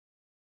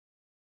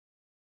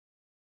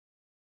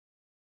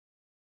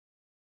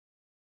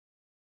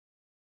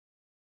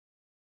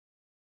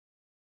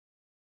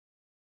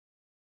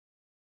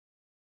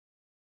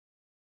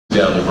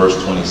down to verse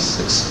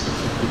 26.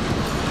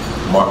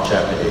 Mark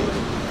chapter 8.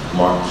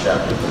 Mark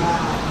chapter 8.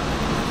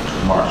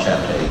 Mark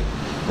chapter 8.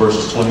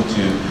 Verses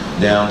 22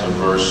 down to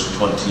verse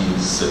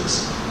 26.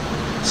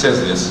 It says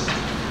this,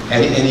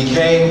 and he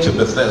came to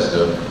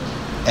Bethesda,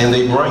 and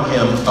they brought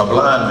him a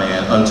blind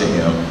man unto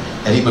him,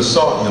 and he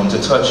besought him to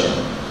touch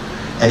him.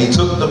 And he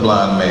took the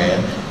blind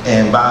man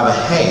and by the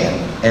hand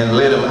and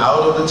led him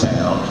out of the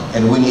town,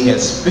 and when he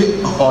had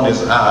spit on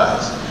his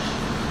eyes.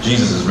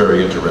 Jesus is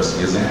very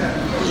interesting, isn't he?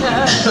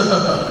 I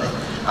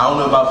don't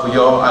know about for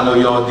y'all, I know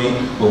y'all deep,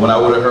 but when I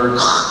would have heard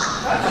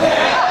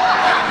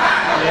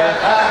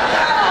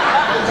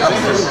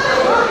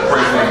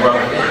pray for me, brother.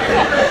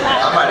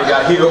 I might have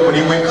got healed when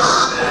he went it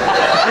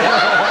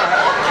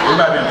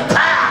might have been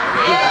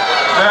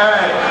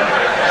hey.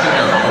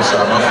 I'm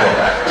sorry, my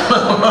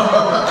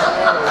fault.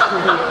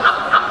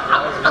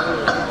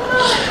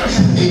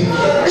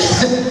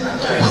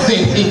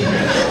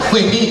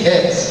 when he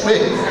had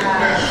spit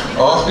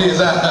off his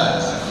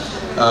eyes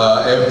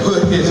and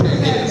put his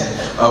hands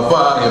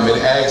upon him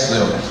and asked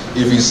him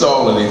if he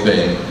saw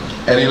anything.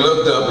 And he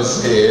looked up and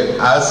said,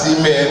 I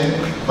see men,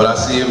 but I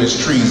see them as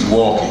trees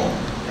walking.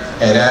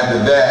 And after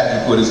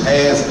that, he put his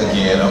hands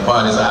again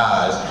upon his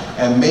eyes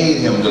and made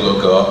him to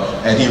look up,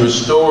 and he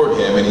restored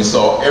him, and he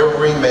saw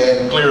every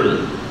man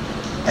clearly.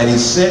 And he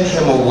sent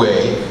him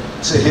away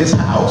to his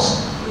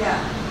house,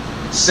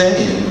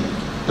 saying,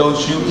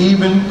 don't you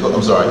even go,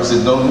 I'm sorry, he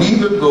said, don't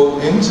neither go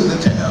into the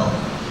town,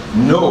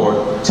 nor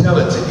tell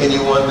it to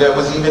anyone that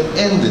was even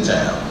in the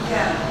town.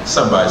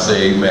 Somebody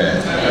say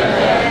amen.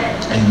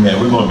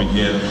 Amen. We're going to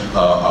begin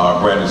our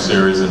brand new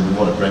series, and we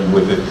want to bring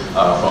with it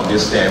from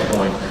this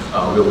standpoint.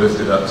 We'll lift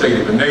it up. Take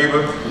it to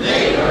neighbor.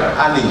 Neighbor.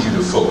 I need you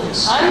to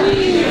focus. I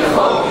need you to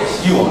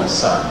focus. You on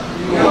assignment.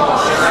 You on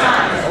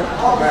assignment.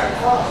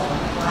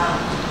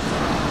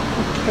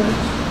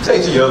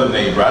 Say to your other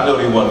neighbor, I know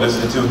they want to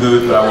listen too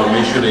good, but I want to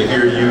make sure they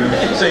hear you.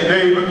 Say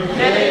neighbor.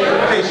 Neighbor.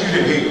 In case you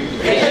didn't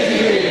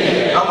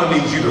hear. I'm going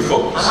to need you to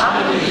focus.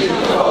 I'm going to need you to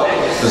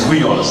focus. Because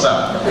we on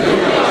assignment.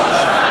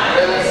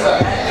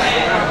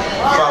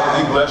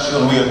 Father, we bless you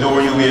and we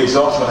adore you. We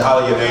exalt you and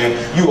hallow your name.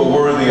 You are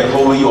worthy and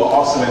holy. You are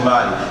awesome and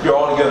mighty. You're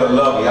altogether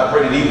lovely. I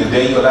pray that even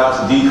today you allow us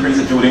to decrease,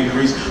 that you would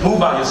increase. Move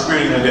by your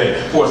spirit even today.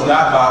 For it's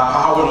not by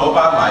power nor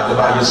by might, but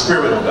by your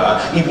spirit, oh God.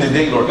 Even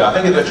today, Lord God.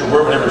 Thank you that your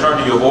word will never return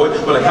to your void,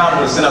 but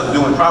accountable to send out to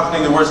do and profit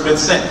thing the word's been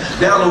sent.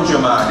 Download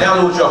your mind.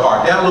 Download your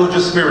heart. Download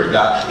your spirit,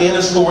 God. In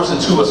us, for us, and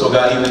to us, oh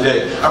God, even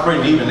today. I pray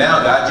that even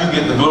now, God, you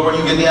get the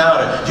glory, you get the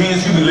honor.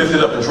 Jesus, you be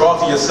lifted up and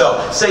draw to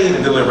yourself. Save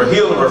and deliver,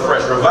 heal and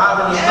refresh, revive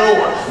and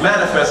restore,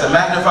 manifest and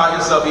magnify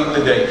yourself even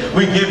today.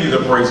 We give you the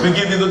praise. We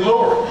give you the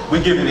glory.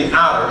 We give you the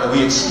honor. And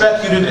we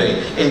expect you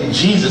today. In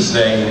Jesus'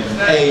 name,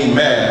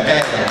 amen.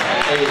 And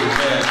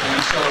amen. Can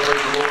you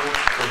celebrate the Lord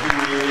for who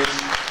he is?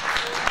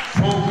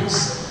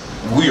 Focus.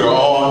 We are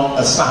on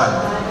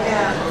assignment.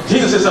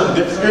 Jesus said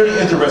something very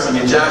interesting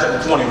in John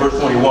chapter 20, verse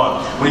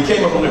 21. When he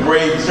came up from the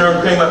grave, he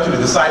came up to the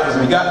disciples.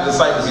 When he got to the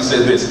disciples, he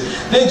said this.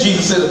 Then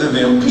Jesus said unto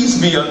them, peace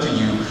be unto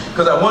you,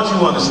 because I want you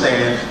to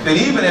understand that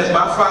even as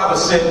my Father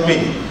sent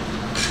me,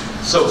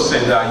 so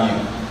send I you.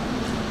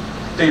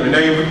 David,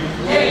 neighbor,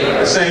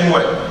 the same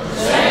way.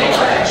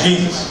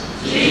 Jesus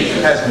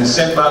has been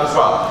sent by the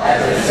Father.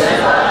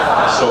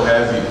 So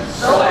have you.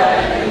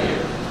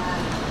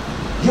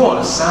 You're on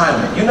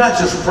assignment. You're not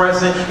just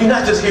present. You're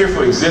not just here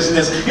for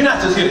existence. You're not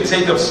just here to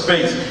take up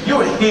space.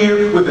 You're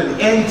here with an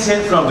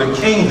intent from the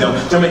kingdom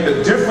to make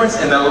a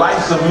difference in the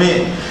lives of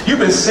men. You've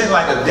been sent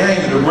like a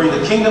Daniel to bring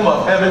the kingdom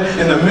of heaven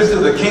in the midst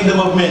of the kingdom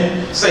of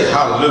men. Say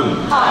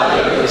hallelujah.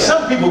 Hallelujah.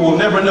 Some people will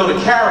never know the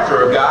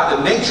character of God,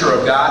 the nature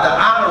of God, the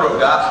honor of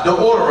God, the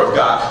order of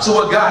God. So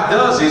what God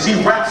does is he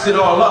wraps it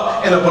all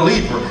up in a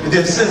believer and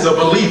then sends a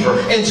believer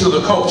into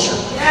the culture.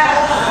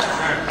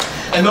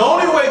 And the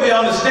only way they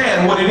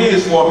understand what it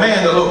is for a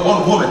man to love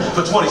one woman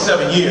for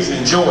 27 years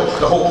and enjoy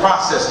the whole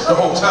process, the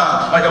whole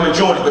time, like I'm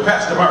enjoying it with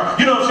Pastor Murray.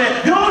 You know what I'm saying?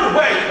 The only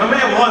way a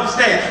man will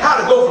understand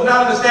how to go from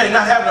not understanding,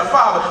 not having a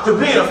father, to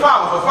being a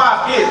father for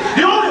 5 kids.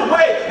 The only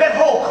way that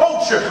whole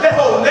culture, that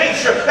whole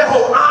nature, that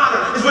whole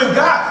honor is when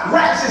God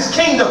wraps his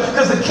kingdom,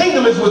 because the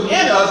kingdom is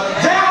within us,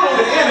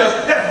 downloaded in us,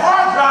 that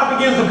hard drive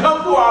begins to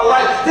come through our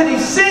life, then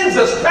he sends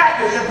us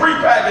packaged and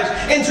prepackaged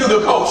into the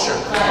culture,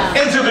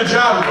 into the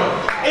genre,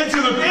 into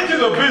the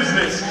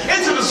business,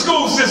 into the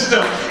school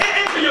system,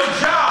 into your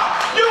job.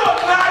 You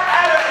are not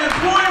at an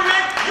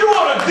employment, you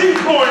are a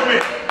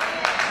deployment.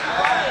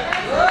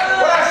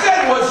 What I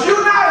said was,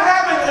 you're not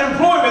having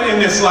employment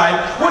in this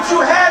life. What you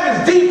have is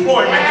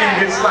deployment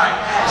in this life.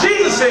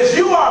 Jesus says,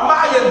 you are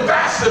my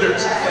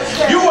ambassadors.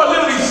 You are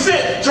literally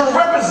sent to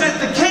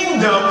represent the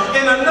kingdom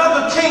in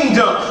another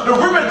kingdom, to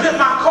represent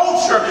my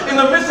culture in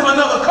the midst of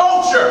another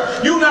culture.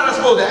 You're not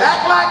supposed to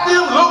act like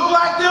them, look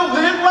like them,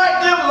 live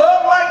like them,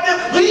 love like them,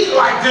 lead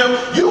like them.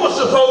 You are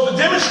supposed to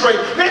demonstrate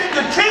that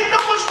the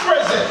kingdom was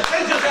present.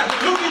 They just have to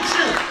look at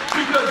you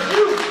because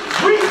you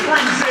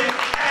represent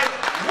and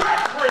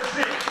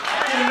represent.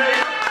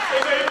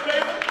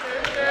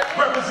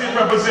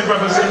 Represent.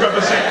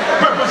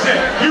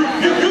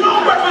 You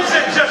don't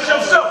represent just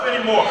yourself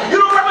anymore.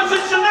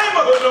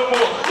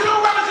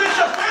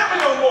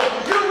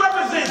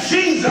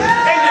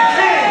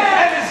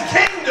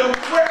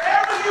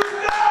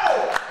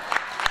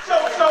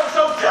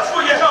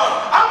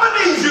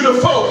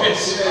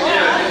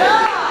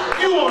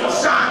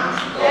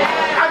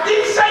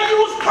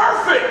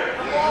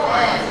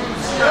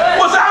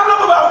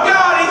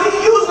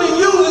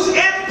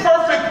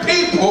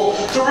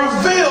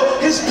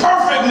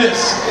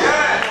 brokenness.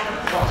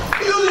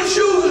 He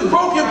chooses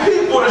broken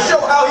people to show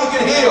how he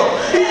can heal.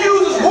 He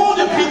uses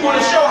wounded people to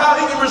show how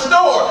he can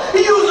restore. He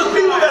uses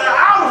people that are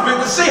out of it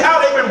to see how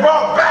they've been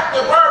brought back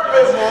to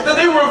purpose, that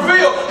they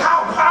reveal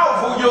how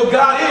powerful your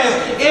God is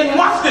in,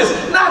 watch this,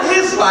 not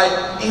his life,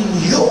 in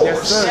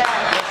yours. Yes,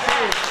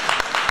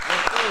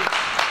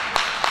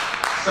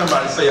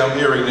 somebody say, I'm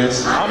hearing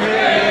this. I'm hearing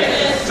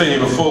this. Say,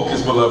 neighbor, focus,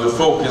 beloved.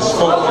 Focus,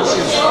 focus.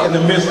 In the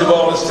midst of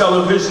all this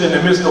television, in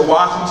the midst of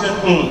Washington,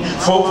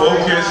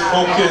 focus.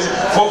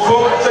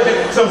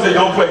 Some say,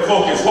 don't play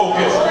focus.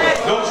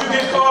 Don't you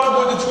get caught up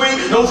with the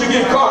tweet. Don't you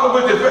get caught up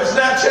with the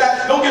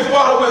Snapchat. Don't get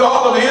caught up with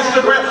all of the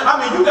Instagram. I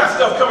mean, you got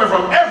stuff coming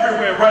from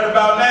everywhere right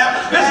about now.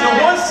 This is the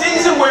one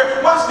season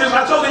where, watch this,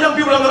 I told the young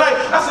people the other night,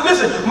 I said,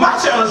 listen, my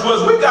challenge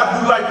was we got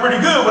through life pretty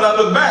good when I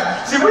look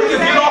back. See, we can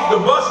get off the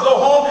bus, go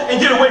home,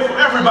 and get away from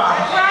everybody.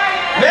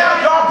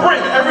 Now y'all bring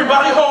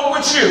everybody home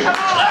with you.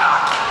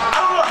 I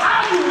don't know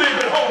how you live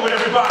at home with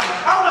everybody.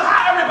 I don't know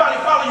how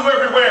everybody follow you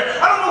everywhere.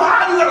 I don't know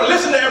how you gotta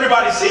listen to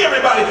everybody, see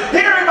everybody,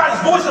 hear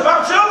everybody's voice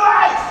about your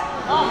life.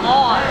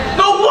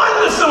 No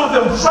wonder some of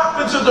them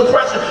drop into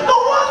depression. No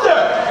wonder.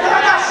 And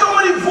I got so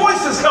many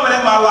voices coming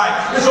at my life.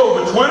 It's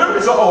over Twitter.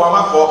 It's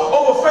my fault.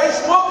 Over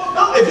Facebook.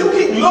 No, if you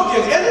keep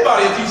looking,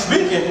 anybody will keep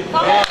speaking.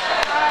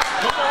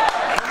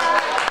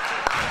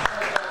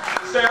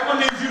 Say, I'm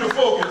gonna need you to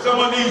focus. I'm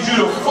gonna need you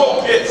to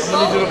focus.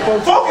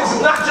 Focus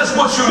is not just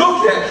what you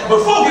look at,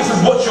 but focus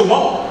is what you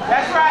want.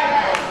 That's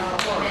right.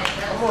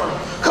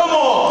 Come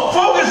on.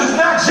 Focus is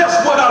not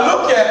just what I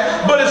look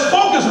at, but it's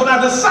focus when I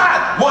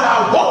decide what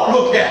I won't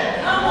look at.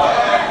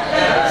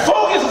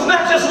 Focus is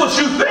not just what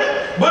you think,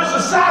 but it's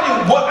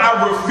deciding what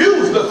I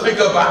refuse to think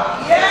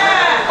about.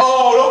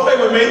 Oh, don't play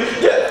with me.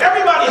 Yeah,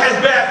 everybody has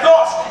bad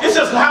thoughts. It's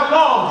just how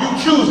long you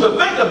choose to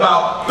think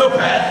about the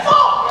bad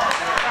thought.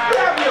 You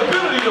have the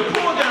ability to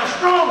pull down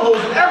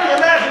strongholds in every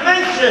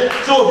imagination.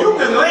 So if you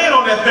can land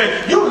on that thing,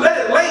 you let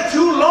it lay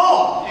too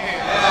long.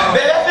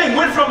 That thing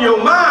went from your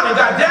mind and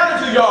got down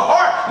into your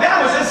heart.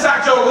 Now it's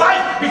inside your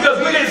life because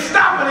we didn't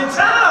stop it in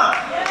time.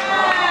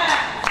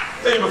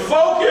 Say, but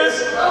focus.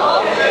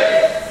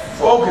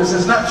 Focus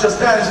is not just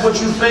that, it's what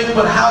you think,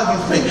 but how you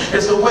think.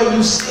 It's the way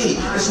you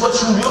see. It's what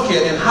you look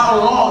at and how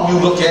long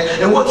you look at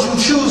and what you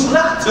choose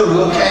not to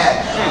look at.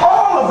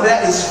 All of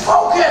that is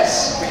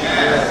focus.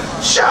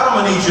 Shout,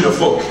 I'm going to need you to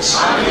focus.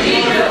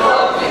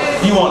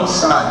 You want a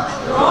sign?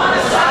 You want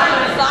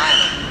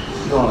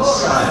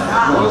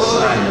a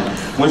sign?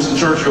 Winston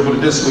Churchill put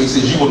it this way, he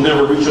says, you will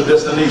never reach your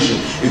destination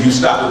if you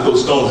stop to throw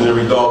stones at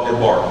every dog that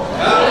barks.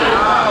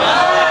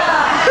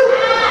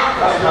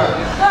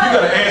 You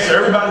got to answer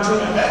everybody to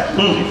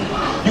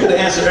You got to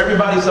answer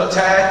everybody's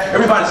tag,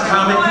 everybody's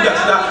comment. You got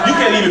to stop. You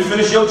can't even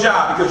finish your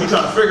job because you're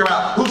trying to figure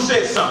out who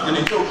said something.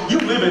 And so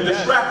you live in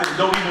distracted and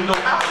don't even know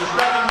how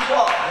distracted you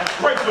are.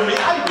 Pray for me.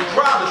 I even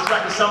drive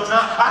distracted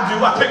sometimes. I do.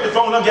 I pick the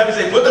phone up, you have to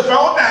say, put the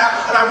phone down,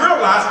 and I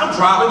realize I'm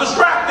driving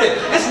distracted.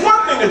 It's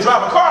one thing to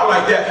drive a car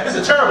like that. It's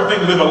a terrible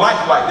thing to live a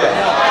life like that.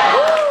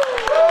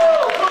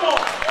 Come on.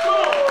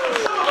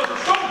 Some of us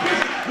are so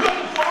busy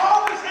looking for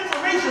all this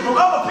information from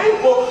other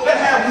people that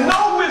have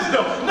no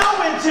wisdom, no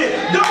intent,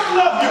 don't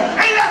love you,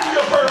 ain't after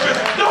your purpose,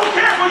 don't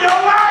care for your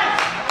life.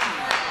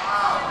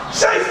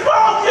 Say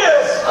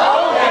focus.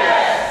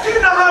 Do you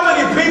know how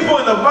many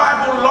people in the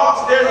Bible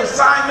lost their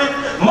assignment?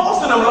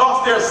 Most of them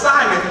lost their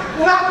assignment,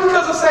 not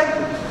because of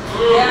Satan.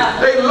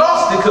 They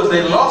lost it because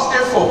they lost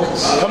their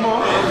focus. Come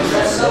on.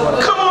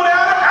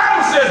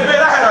 Adam says,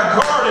 man, I had a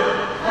garden.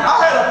 I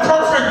had a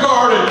perfect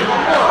garden.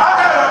 I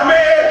had a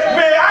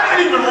man, I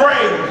didn't even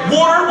rain.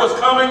 Water was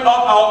coming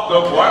up out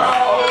the ground.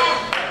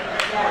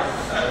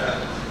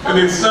 And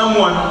then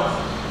someone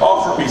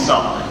offered me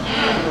something.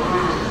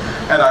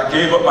 And I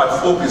gave up my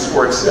focus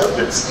for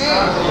acceptance.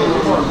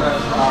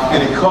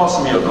 And it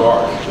cost me a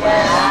garden.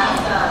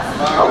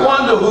 I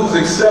wonder whose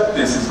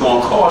acceptance is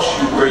going to cost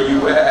you where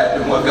you at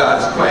and what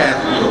God's planned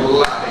for your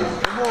life.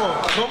 Come on,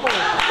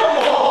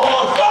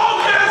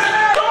 focus!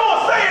 Come on,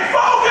 say it,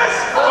 focus!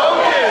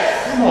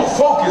 Come on,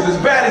 focus.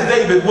 As bad as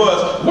David was,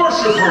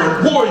 worshiper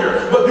and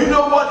warrior, but you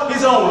know what?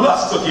 His own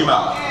lust took him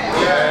out.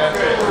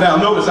 Now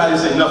notice I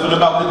didn't say nothing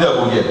about the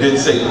devil yet. Didn't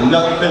say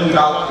nothing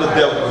about the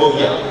devil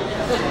yet.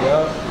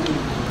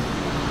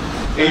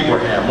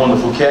 Abraham,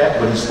 wonderful cat,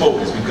 but he's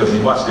focused because he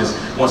watched this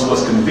once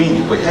was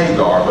convenient with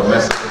Hagar, but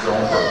messed up his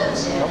own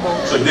purpose.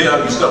 So then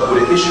you're stuck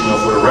with an issue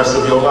for the rest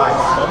of your life.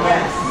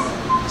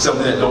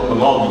 Something that don't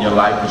belong in your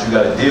life, but you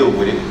got to deal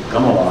with it.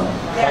 Come on.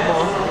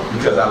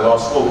 Because I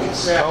lost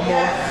focus.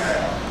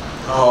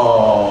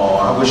 Oh,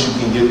 I wish you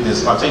can get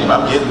this. I'm telling you,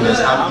 I'm getting this.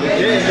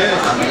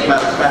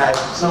 Matter of fact,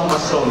 so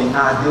much so in the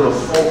idea of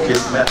focus.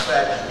 Matter of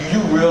fact, do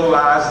you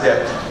realize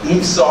that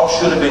Esau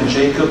should have been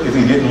Jacob if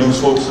he didn't lose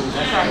focus?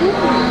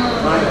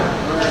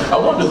 I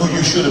wonder who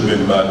you should have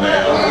been by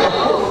now.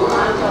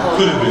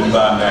 Could have been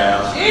by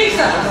now.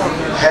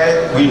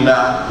 Had we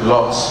not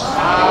lost.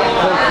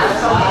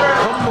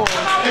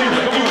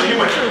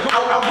 Anyway,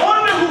 I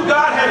wonder who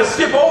God had to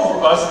skip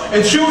over us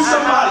and choose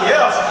somebody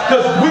else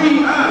because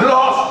we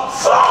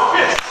lost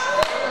focus.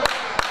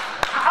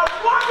 I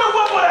wonder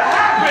what would have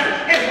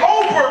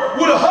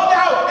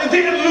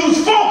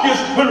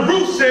when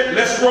Ruth said,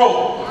 let's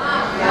roll.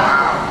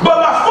 But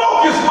my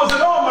focus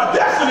wasn't on my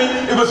destiny,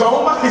 it was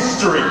on my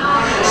history.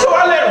 So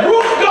I let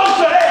Ruth go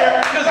to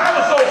there because I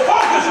was so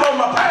focused on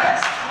my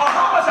past, on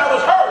how much I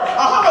was hurt,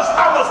 on how much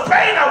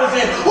pain I was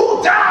in,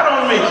 who died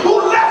on me,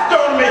 who left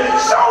on me.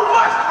 So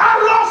much I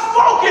lost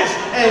focus.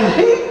 And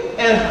he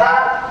and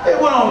her, they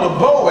went on to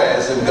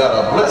Boaz and got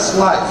a blessed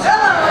life.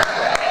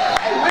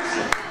 Hey,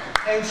 listen,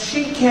 and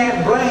she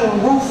can't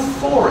blame Ruth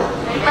for it.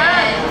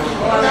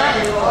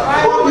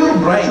 Who are you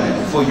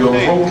blaming for your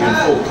broken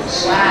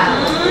focus?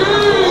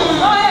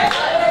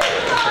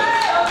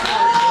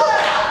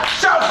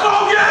 Shout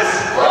focus!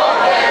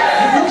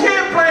 You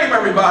can't blame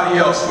everybody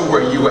else for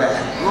where you at.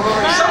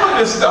 Some of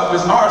this stuff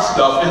is our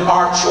stuff and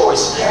our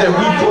choice that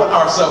we put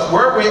ourselves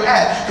where we're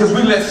at because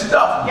we let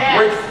stuff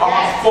break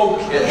our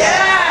focus.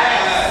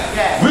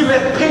 We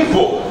let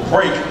people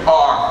break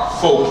our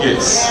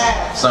focus.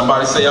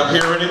 Somebody say, I'm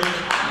hearing it.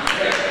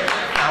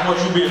 I want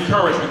you to be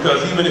encouraged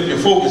because even if your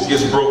focus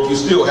gets broke, you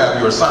still have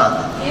your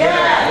assignment.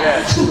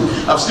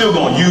 I'm still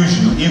going to use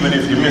you even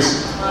if you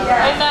miss it.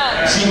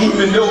 See,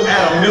 even though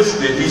Adam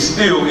missed it, he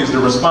still is the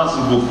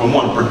responsible for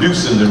one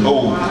producing the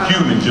whole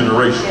human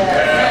generation.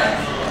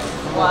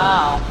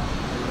 Wow.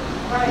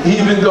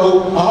 Even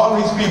though all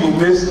these people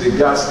missed it,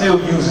 God still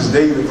uses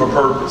David for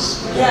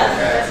purpose.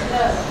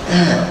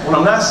 Yeah. What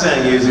I'm not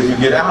saying is if you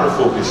get out of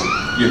focus,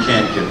 you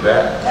can't get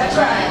back. That's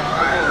right.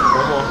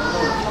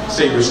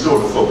 Say restore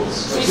the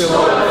focus.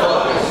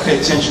 Pay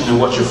attention to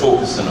what you're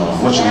focusing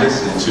on, what you're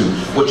listening to,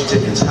 what you're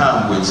taking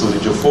time with so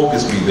that your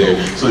focus be there,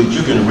 so that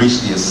you can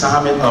reach the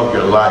assignment of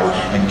your life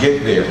and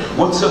get there.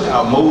 What took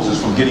out Moses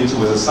from getting to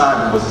his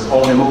assignment was his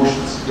own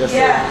emotions.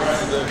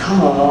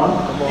 Come on.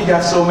 He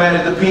got so mad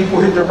at the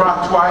people, hit the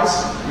rock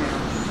twice.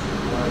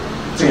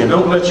 Saying,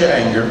 don't let your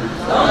anger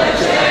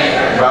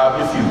rob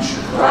your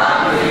future.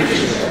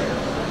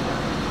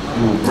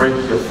 You will break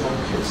your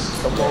focus.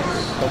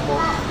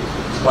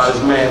 That's why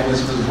this man,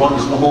 this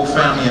whole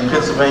family in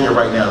Pennsylvania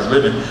right now is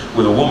living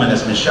with a woman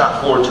that's been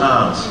shot 4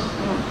 times.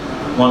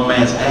 One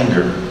man's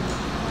anger,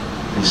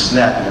 he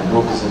snapped and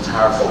broke his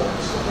entire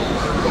focus.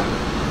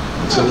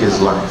 He took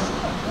his life.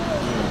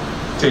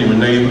 Tell your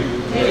neighbor,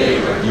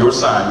 your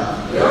assignment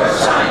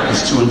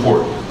is too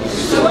important.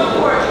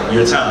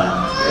 Your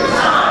time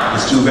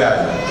is too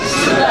valuable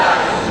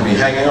to be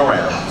hanging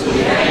around,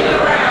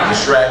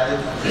 distracted,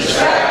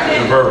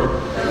 diverted,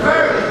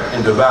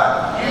 and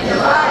divided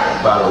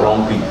by the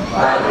wrong people.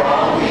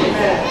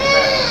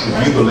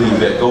 If you believe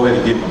that, go ahead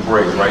and give him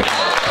praise right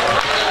now.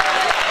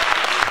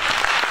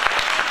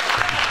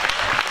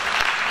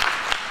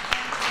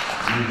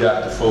 You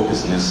got to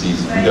focus in this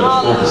season. You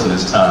got to focus in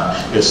this time.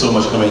 There's so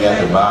much coming at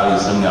the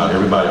bodies and out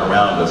everybody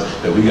around us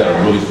that we got to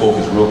really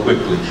focus real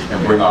quickly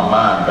and bring our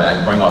mind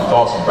back, bring our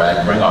thoughts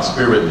back, bring our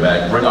spirit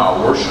back, bring our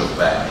worship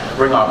back,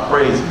 bring our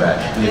praise back.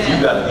 And if you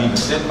got to even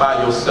sit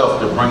by yourself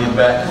to bring it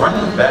back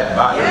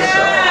by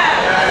yourself.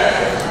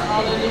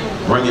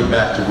 Bring it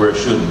back to where it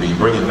should be.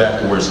 Bring it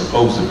back to where it's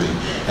supposed to be.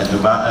 And as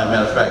a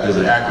matter of fact, there's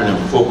an acronym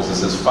for focus that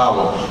says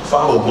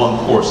follow one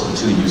course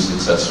until you're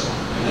successful.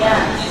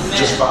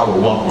 Just follow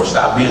one course.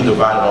 Stop being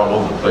divided all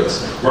over the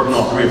place. Working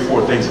on 3 or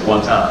 4 things at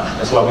one time.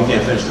 That's why we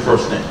can't finish the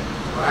first thing.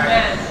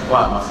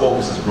 Why? My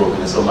focus is broken,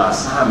 and so my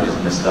assignment is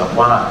messed up.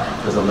 Why?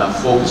 Because I'm not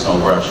focused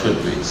on where I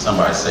should be.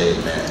 Somebody say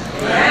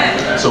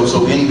amen. So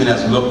even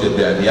as we looked at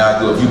that, the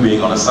idea of you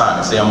being on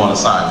assignment, say I'm on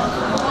assignment.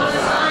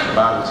 The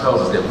Bible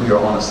tells us that we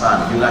are on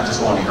assignment. You're not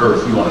just on the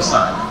earth, you're on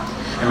assignment.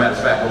 As a matter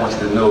of fact, I want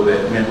you to know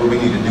that, man, what we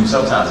need to do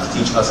sometimes is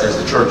teach us as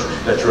the church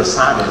that your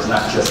assignment is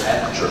not just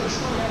at the church.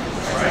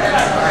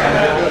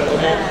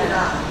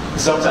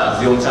 Sometimes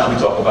the only time we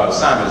talk about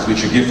assignment is with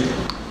your gifting,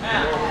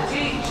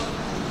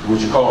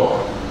 with your call,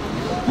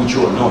 with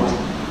your anointing.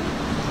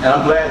 And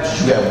I'm glad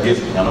that you have a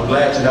gifting, and I'm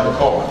glad you have a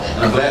call,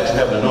 and I'm glad you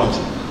have an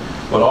anointing.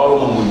 But all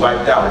of them will be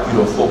wiped out if you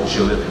don't focus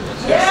your living.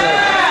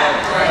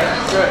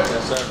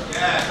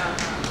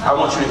 I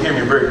want you to hear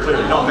me very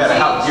clearly. No matter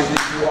how gifted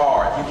you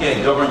are, if you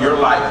can't govern your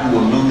life, you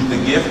will lose the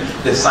gift,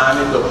 the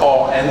assignment, the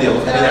call, and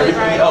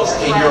everything else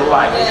in your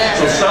life.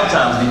 So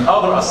sometimes the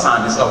other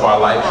assignments of our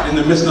life, in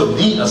the midst of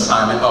the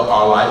assignment of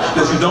our life,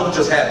 because you don't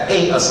just have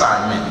a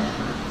assignment.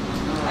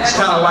 It's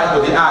kind of like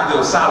what the idea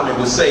of Solomon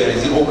was saying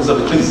as he opens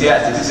up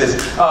Ecclesiastes. He says,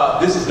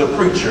 this is the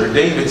preacher,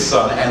 David's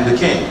son, and the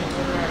king.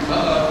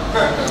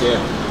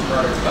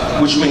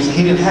 Which means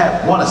he didn't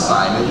have one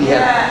assignment, he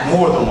had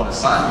more than one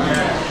assignment.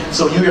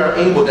 So you are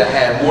able to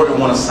have more than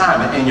one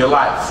assignment in your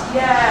life.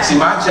 See,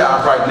 my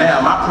job right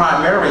now, my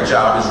primary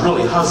job is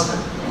really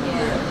husband.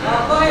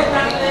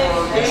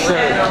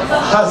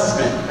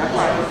 Husband.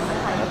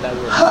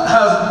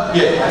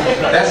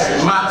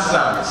 That's my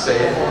assignment, say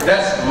it.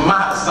 That's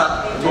my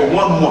assignment for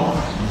one woman.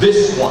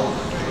 This one.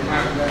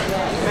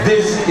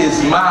 This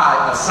is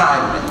my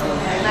assignment.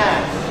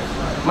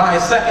 My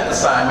second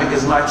assignment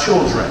is my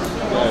children.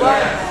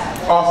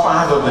 All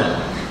 5 of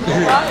them.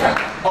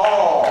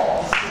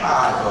 All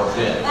 5 of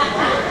them.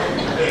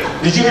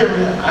 Did you hear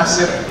me? I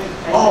said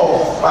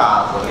all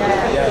 5 of them.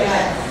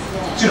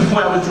 To the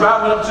point I was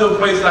driving up to a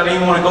place that I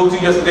didn't want to go to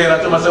yesterday, and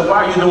I told myself,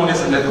 why are you doing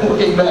this and that? Come on,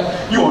 get back.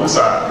 You on the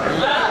side.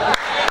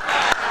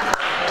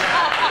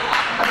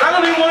 I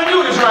don't even want to do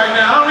this right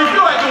now. I don't even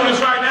feel like doing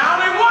this right now. I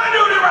don't even want to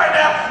do this right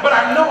now. But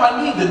I know I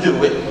need to do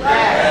it.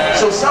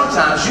 So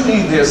sometimes you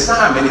need the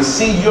assignment and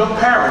see your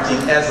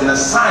parenting as an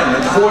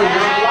assignment for your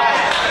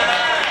life.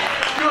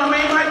 You know what I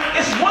mean? Like,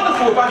 it's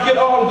wonderful if I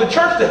get all of the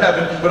church to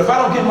heaven, but if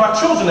I don't get my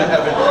children to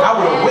heaven, I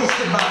would have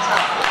wasted my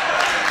time.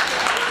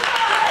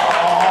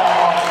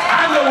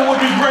 It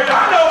would be great.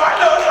 I know,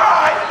 it's all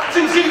right.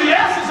 See, the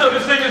essence of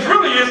this thing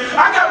really is,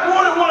 I got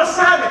more than one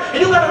assignment, and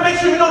you got to make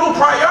sure you know the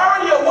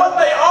priority of what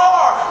they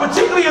are,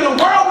 particularly in the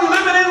world we're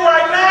living in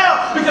right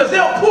now, because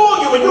they'll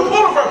pull you, and you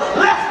pull them from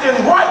left and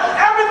right.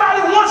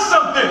 Everybody wants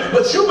something,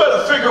 but you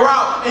better figure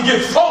out and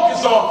get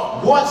focused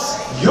on what's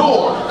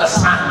your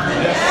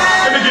assignment.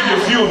 Let me give you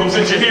a few of them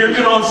since you're here.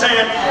 You know what I'm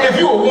saying? If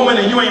you're a woman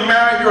and you ain't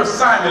married, your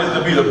assignment is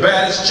to be the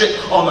baddest chick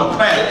on the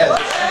planet as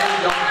a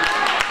single young girl.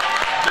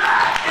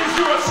 That is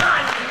your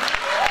assignment.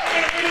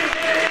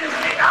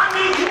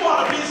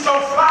 So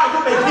fly,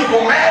 you make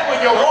people mad when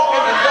you're wrong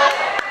in the door.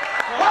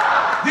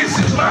 Wow, this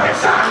is my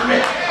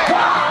assignment.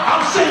 Wow,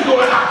 I'm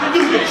single and I can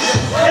do this.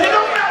 And it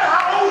don't matter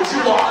how old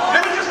you are.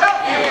 Let me just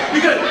help you.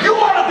 Because you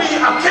want to be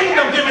a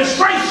kingdom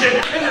demonstration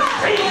in the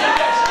season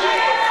that's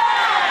here.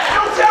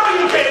 Don't tell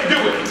me you can't do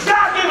it.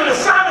 God gave an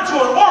assignment to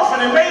an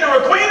orphan and made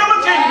her a queen of a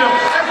kingdom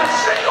as a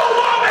single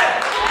woman.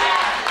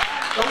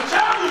 Don't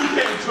tell me you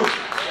can't do it.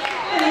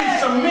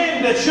 Some men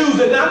that choose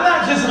that I'm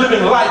not just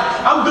living life,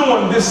 I'm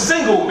doing this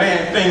single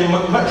man thing.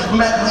 Look,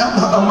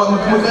 I'm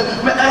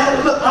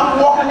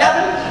walking,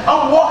 Evan,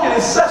 I'm walking in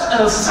such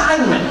an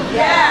assignment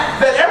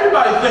that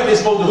everybody think they're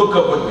supposed to hook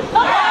up with me.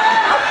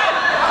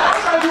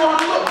 That's how you want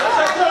to look. That's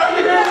like, girl,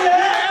 you hear me?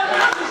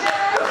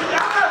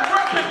 I'm not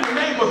repping the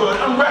neighborhood,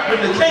 I'm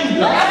repping the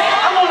kingdom.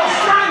 I'm on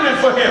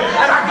assignment for him,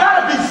 and I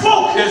gotta be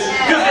focused,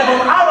 because if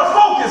I'm out of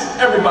focus,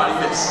 everybody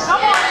misses.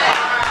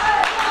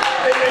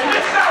 They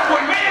missed out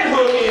what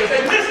manhood is.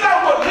 They missed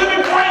out what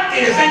living right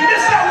is. They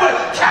missed out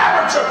what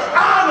character,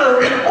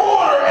 honor, and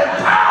order, and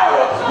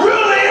power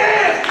really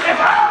is. If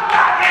I'm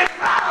not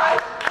inside,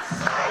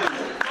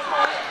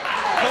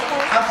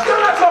 I'm still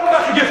not talking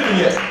about your gifting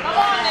yet. Come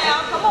on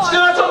now, come on.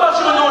 Still not talking about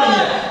your anointing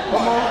yet.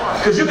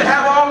 Because you can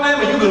have all of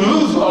them and you can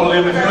lose all of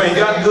them if you ain't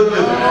got good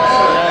living.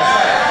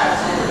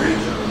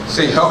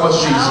 Say, help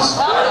us, Jesus.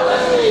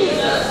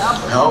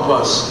 Help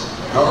us.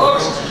 Help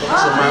us.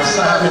 So my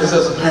assignment is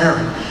as a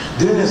parent.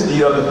 Then there's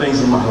the other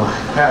things in my life,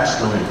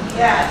 pastoring.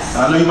 Yes.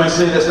 I know you might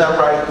say that's not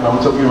right, but I'm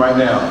telling you right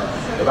now,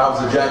 if I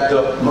was a jacked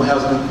up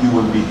husband, you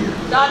wouldn't be here.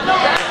 God knows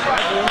that's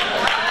right.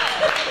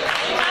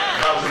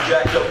 If I was a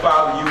jacked up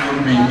father, you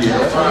wouldn't be here.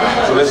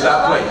 So let's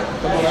stop playing.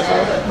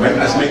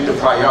 Let's make the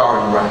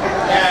priority right.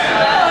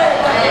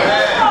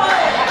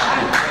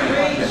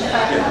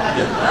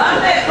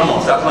 Come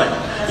on, stop playing.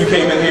 You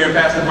came in here and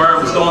Pastor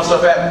Byrne was throwing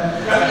stuff at me.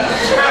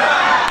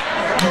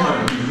 You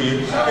wouldn't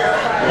be here.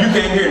 You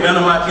came here, none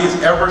of my kids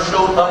ever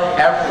showed up,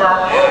 ever,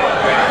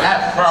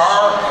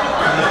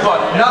 for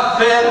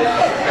nothing,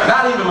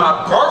 not even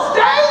my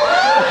birthday.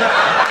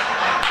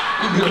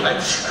 You'd be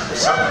like,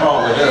 something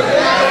wrong with it.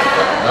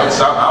 I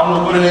don't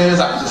know what it is,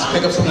 I just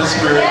pick up something in the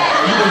spirit.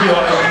 You can be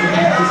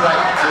he's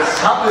like,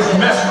 something's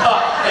messed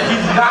up, and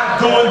he's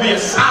not doing the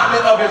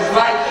assignment of his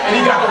life, and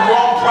he got the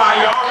wrong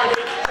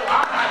priority. So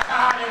I'm not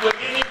tying with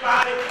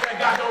anybody that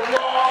got the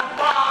wrong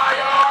priority.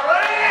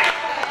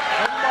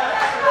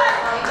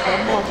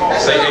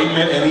 Say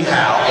amen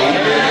anyhow.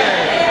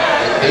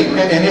 Amen.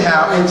 Amen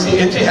anyhow.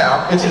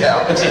 Anyhow.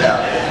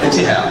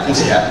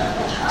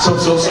 So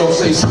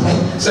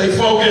say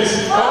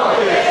focus.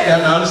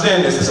 Now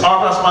understand this. It's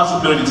our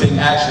responsibility to take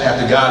action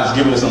after God has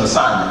given us an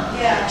assignment.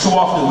 Too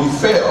often we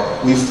fail.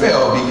 We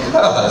fail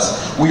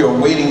because we are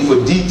waiting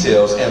for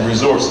details and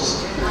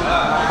resources.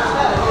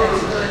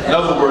 In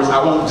other words,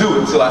 I won't do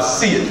it until I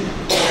see it.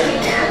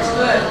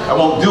 I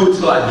won't do it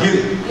till I get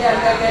it.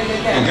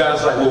 And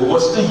God's like, well,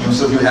 what's the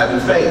use of you having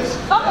faith?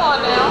 Come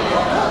on now.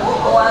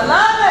 Oh, I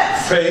love it.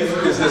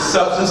 Faith is the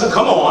substance of,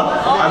 come on.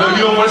 I know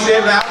you don't want to say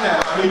it loud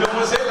now. I know you don't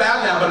want to say it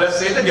loud now, but let's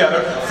say it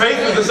together. Faith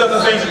is the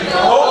substance of things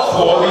hoped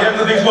for, the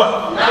evidence of things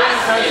what?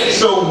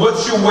 So what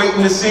you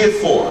waiting to see it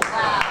for?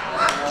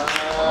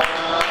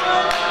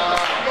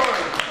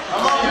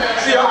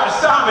 See, our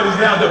assignment is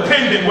now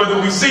dependent whether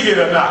we see it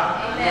or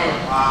not.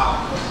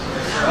 Wow.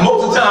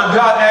 Most of the time,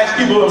 God asks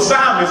people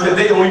assignments that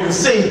they don't even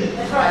see.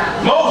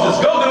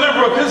 Moses, go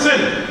deliver a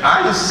city.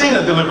 I ain't seen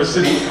a delivered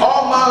city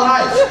all my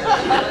life.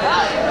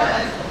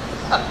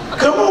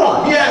 Come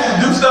on. He has to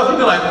do stuff. You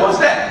be like, what's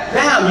that?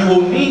 Now you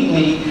will need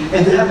me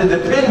and have to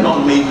depend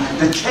on me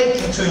to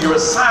take you to your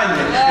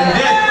assignment. And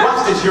then,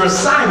 watch this, your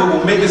assignment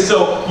will make it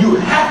so you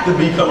have to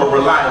become a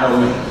reliant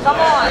on me. Come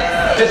on.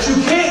 That you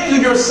can't do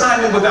your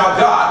assignment without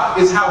God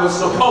is how it's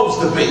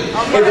supposed to be.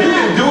 If you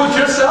can do it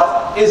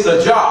yourself, it's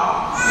a job.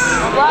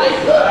 Right.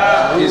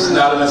 It's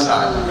not an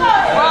assignment.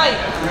 Right.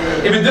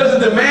 If it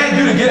doesn't demand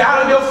you to get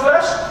out of your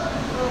flesh,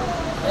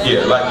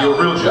 yeah, like your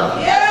real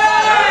job. Yeah.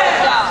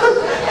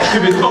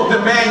 If it don't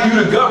demand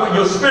you to govern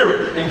your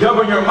spirit and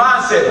govern your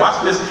mindset,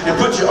 watch this, and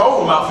put your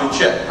own mouth in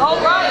check. All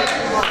right.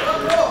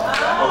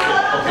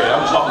 Okay,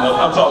 I'm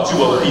talking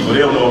to other people. They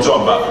don't know what I'm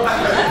talking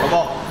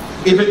about.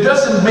 If it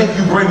doesn't make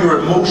you bring your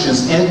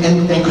emotions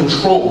in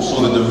control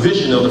so that the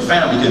vision of the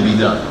family can be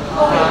done,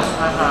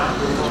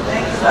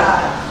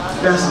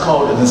 that's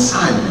called an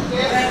assignment.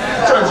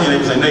 Turn to your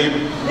neighbor and say,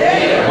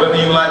 neighbor, whether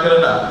you like it or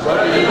not,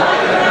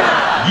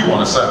 you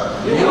want to serve.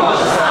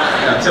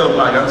 Now tell them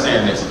like I'm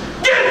saying this.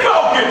 Get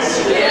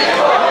focused!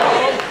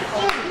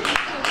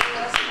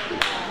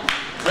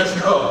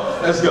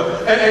 Let's go.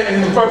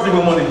 And the first thing we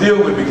want to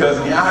deal with, because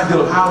the idea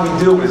of how we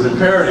deal with it is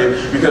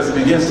imperative, because it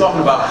begins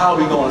talking about how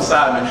we go on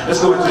assignment. Let's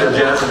go into that,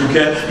 Janice, if you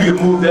can. You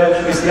can move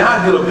that. It's the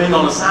idea of being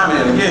on assignment.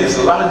 And again, it's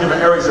a lot of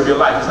different areas of your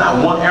life. It's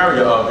not one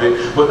area of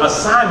it, but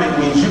assignment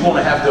means you're going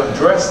to have to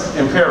address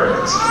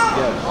imperatives.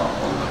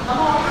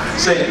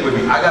 Say it with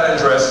me. I got to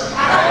address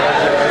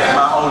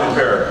my own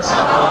imperatives.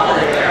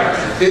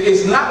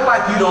 It's not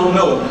like you don't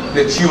know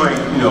that you ain't,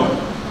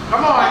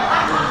 Come on.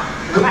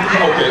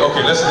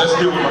 Okay, let's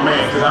deal with my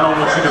man, because I don't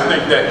want you to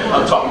think that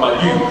I'm talking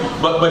about you.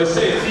 But it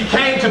says, he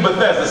came to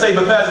Bethesda. Say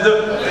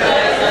Bethesda.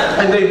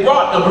 And they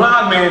brought the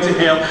blind man to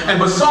him and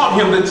besought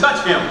him to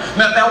touch him.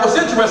 Now what's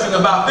interesting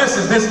about this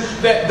is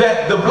that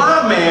the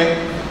blind man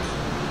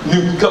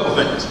knew a couple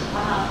things.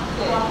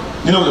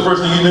 You know the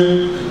first thing he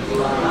knew?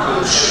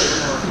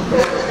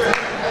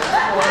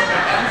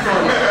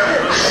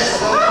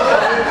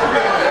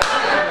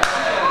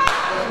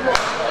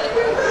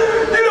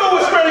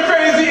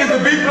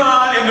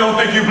 Don't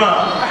think you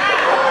blind.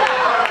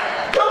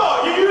 Come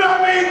on, you know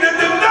what I mean?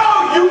 To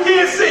know you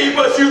can't see,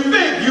 but you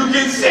think you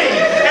can see.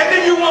 And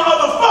then you want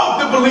other folk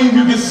to believe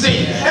you can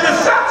see. And then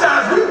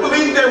sometimes we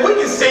believe that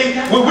we can see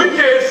when we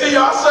can't see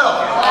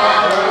ourselves.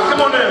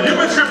 Come on now, you've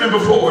been tripping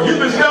before. You've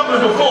been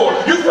stumbling before.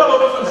 You fell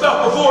over some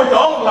stuff before in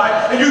your own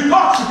life, and you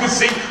thought you could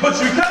see, but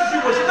because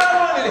you were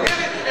stumbling and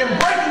hitting and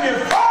breaking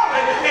and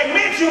falling, it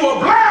meant you were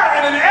blind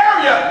in an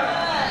area.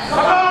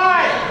 Come on.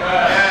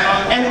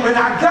 And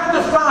I got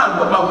to find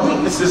what my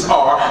weaknesses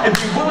are and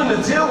be willing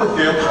to deal with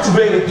them to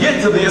be able to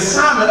get to the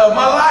assignment of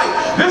my life.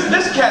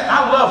 This cat,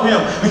 I love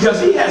him because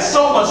he has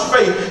so much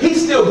faith.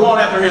 He's still going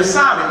after his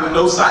assignment with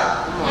no sight.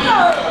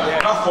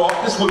 My fault.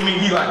 This would mean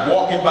he like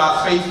walking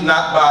by faith,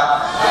 not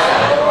by.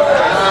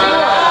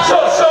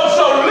 So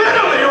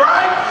literally,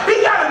 right?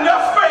 He got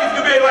enough faith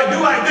to be able to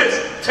do like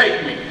this.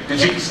 Take me to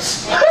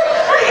Jesus.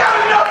 He got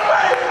enough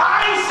faith.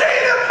 I ain't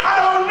seen him. I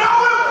don't know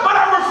him, but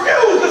I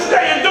refuse to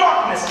stay in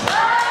darkness.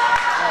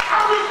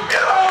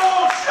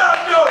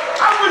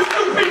 I wish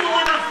two people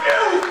would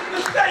refuse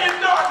to stay in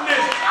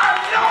darkness.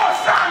 I know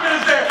assignment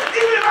is there.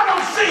 Even if I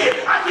don't see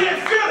it, I can't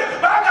feel it.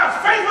 But I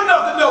got faith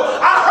enough to know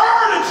I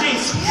heard of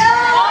Jesus.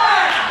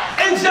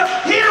 Yeah. And just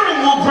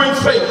hearing will bring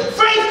faith.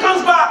 Faith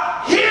comes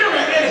by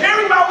hearing, and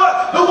hearing by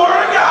what? The Word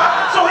of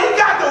God. So he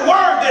got the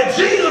word that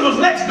Jesus was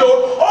next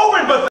door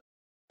over in Bethesda.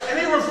 And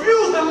he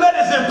refused to let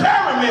his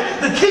impairment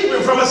to keep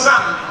him from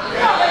assignment.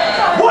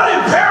 What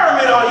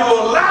impairment are you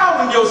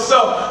allowing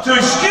yourself to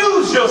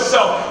excuse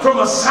yourself from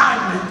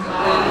assignment?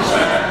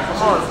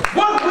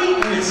 What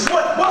weakness,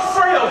 what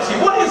frailty,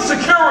 what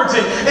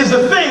insecurity is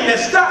the thing that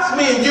stops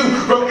me and you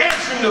from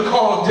answering the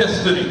call of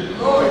destiny?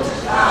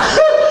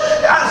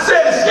 I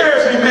said it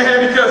scares me,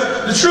 man, because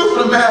the truth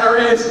of the matter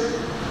is,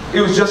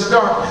 it was just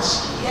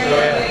darkness.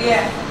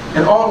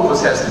 And all of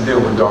us has to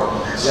deal with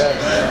darkness.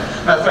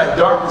 Matter of fact,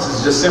 darkness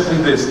is just simply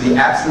this, the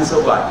absence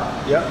of light.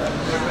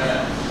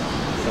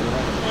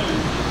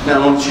 Now,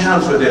 the only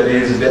challenge for that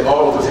is that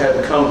all of us had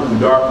to come through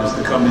darkness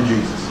to come to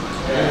Jesus.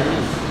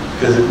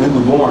 Because when we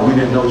were born, we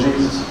didn't know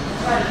Jesus.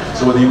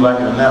 So whether you like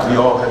it or not, we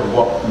all had to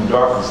walk through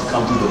darkness to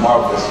come through the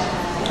marvelous.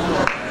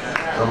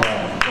 Come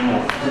on.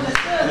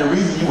 And the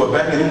reason you were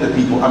banging into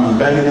people,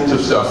 banging into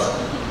stuff.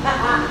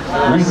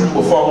 The reason you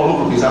were falling all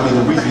over the place,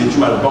 the reason that you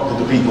might have bumped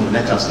into people and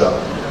that kind of stuff.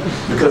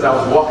 Because I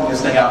was walking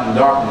this thing out in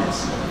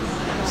darkness.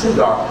 It's in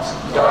darkness.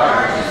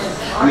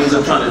 It means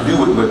I'm trying to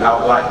do it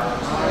without light.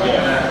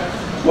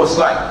 What's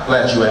light?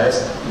 Glad you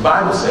asked. The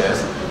Bible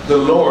says, the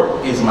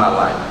Lord is my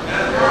light.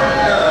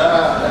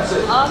 That's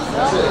it.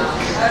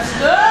 That's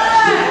good.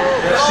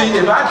 See,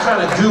 if I try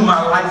to do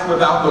my life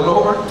without the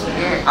Lord,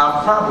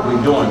 I'm probably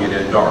doing it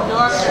in darkness.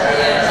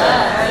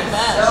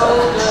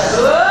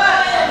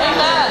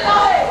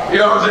 You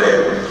know what I'm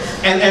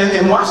saying?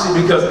 And watch it,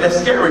 because that's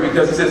scary,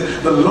 because it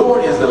says, the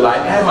Lord is the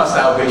light and my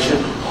salvation.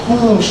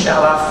 Whom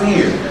shall I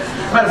fear?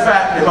 Matter of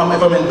fact, if I'm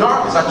in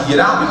darkness, I can get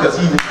out, because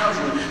he even tells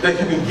me that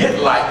you can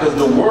get light, because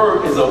the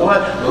word is a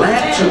what?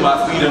 Lamp to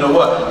my feet and a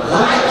what?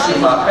 Light to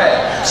my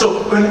path.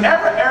 So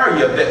whenever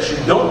area that you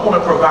don't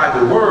want to provide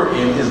the word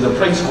in is the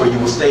place where you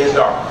will stay in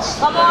darkness.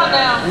 Come on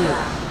now.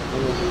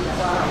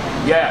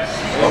 Yes.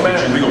 We're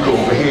going to go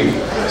over here.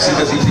 See,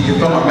 because you're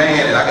from a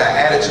man, and I got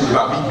attitude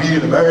about me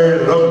being the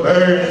man, and I'm the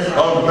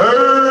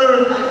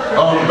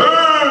man.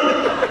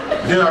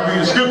 Then I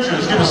read the scripture, and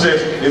the scripture says,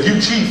 if you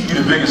chief,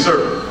 you're the biggest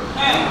servant.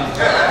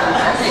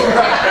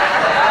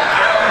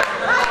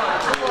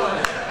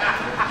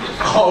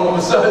 all of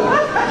a sudden,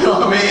 you know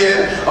what I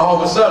mean? All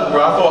of a sudden,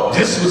 where I thought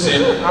this was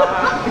it,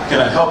 can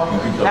I help you?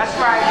 Because That's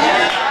right.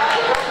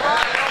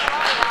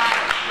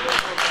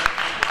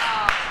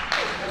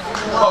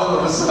 all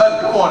of a sudden,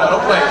 come on now,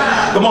 don't play.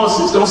 Come on,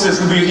 sis, don't say it's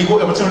gonna be an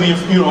equal opportunity,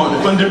 you know,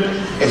 offender.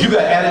 If you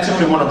got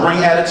attitude and want to bring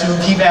attitude,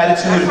 keep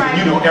attitude, and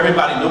you know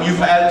everybody know you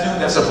for attitude,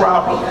 that's a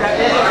problem.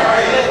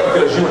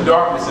 Because you're in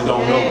darkness and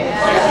don't know.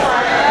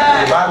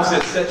 The Bible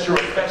says, set your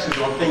affections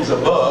on things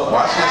above.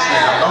 Watch this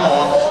now, come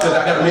on, because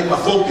I got to make my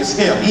focus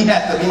Him. He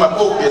has to be my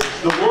focus.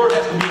 The Word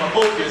has to be my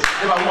focus.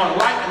 If I want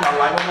light in my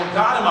life, I want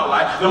God in my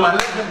life, then I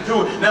let Him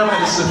do it. Now I'm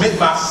going to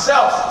submit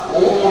myself.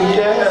 Oh,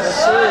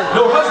 yes.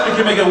 No husband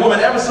can make a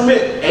woman ever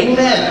submit.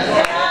 Amen.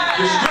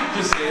 The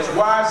scripture says,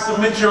 wives,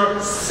 submit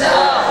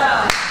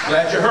yourself.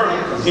 Glad you heard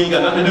it, because he ain't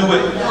got nothing to do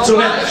with it. So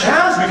now the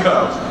challenge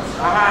becomes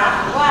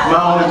my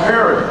own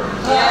imperative.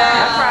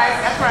 That's right.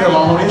 That's right. My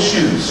own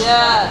issues.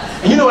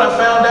 And you know what I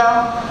found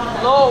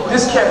out?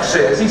 This cat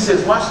says, he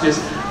says, watch this.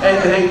 And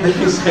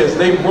he says,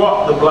 they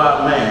brought the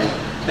blind man.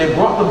 They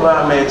brought the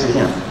blind man to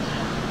him.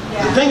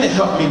 The thing that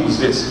helped me was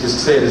this,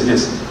 is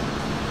this.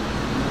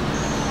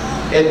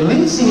 At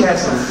least he had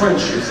some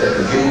friendships that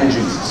could get him to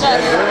Jesus.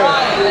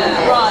 Right.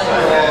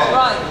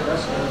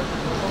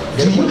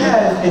 Do you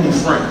have any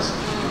friends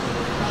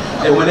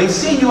that when they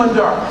see you in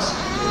darkness,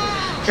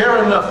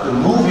 care enough to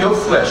move your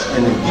flesh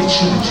and to get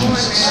you to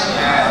Jesus?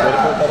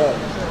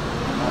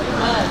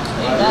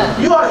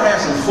 You ought to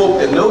have some folk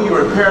that know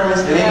your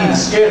impairments and ain't even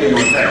scared of your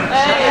impairments.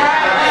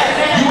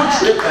 You a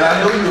trip, and I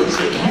know you a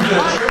trip. You been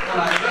a trip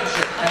when I met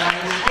you, and I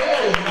ain't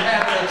scared of you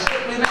having a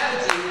tripping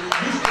attitude.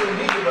 You still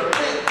need to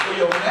repent for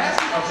your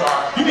nasty. I'm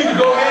sorry. You need to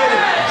go ahead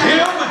and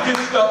deal with this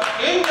stuff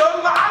in your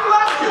life. I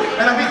love you,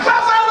 and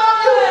because I love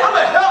you, I'm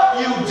gonna help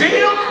you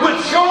deal with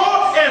your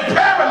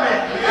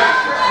impairment.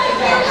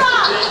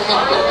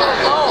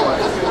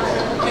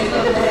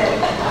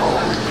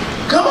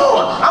 Come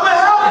on, I'm gonna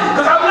help you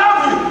because I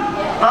love you.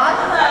 Alright?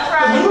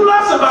 Because when you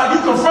love somebody,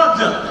 you confront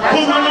them.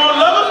 Who you don't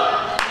love them?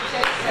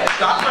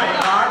 Stop playing,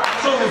 alright?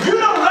 So if you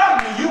don't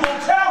love me, you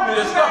won't tell me.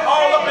 There's stuff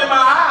all up in my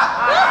eye.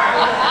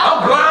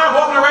 I'm blind,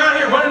 walking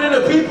around here, running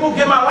into people,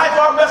 getting my life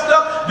all messed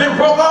up, been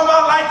broke all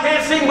my life,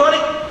 can't see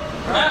money.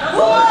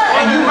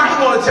 And you might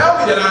want to tell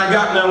me that I ain't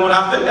got none when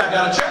I think I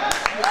got a check.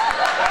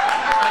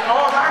 And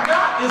all I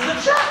got is a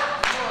check.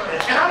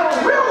 And I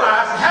don't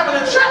realize having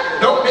a check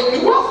don't make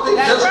me wealthy.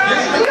 Just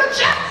give me a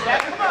check.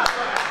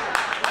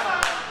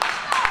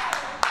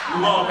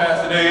 Come on,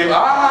 Pastor Dave.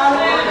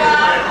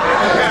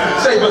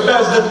 Say,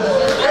 Bethesda.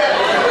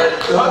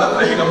 The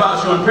other thing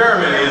about your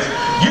impairment is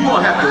you're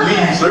going to have to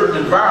leave certain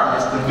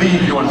environments to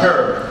leave your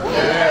impairment.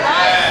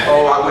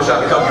 Oh, I wish I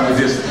could help you with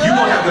this. You're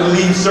going to have to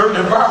leave certain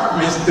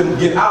environments to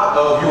get out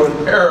of your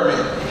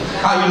impairment.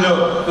 How you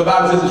know? The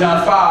Bible says in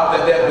John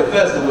 5 that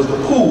Bethesda was the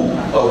pool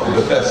of the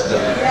Bethesda.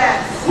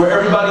 Yes. Where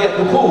everybody at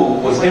the pool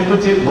was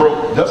impotent,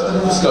 broke, dusted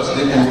and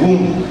disgusted, and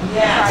wounded.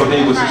 Yes. But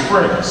they was his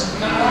friends.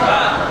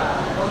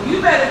 You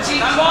better teach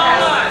them. Come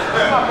on.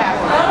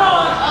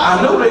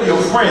 I know they're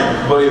your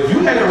friend, but if you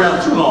hang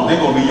around too long, they're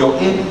going to be your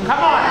enemy. Come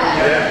on.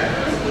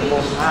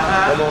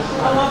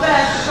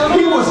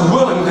 He was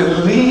willing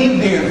to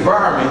leave the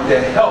environment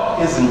that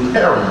helped his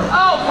impairment.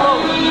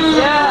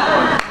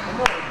 Yeah.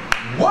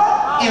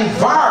 What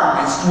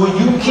environments will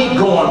you keep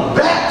going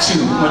back to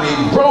when they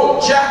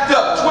broke, jacked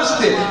up,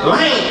 twisted,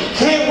 lame,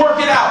 can't work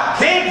it out,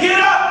 can't get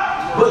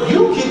up, but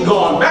you keep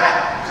going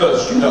back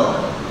because you know.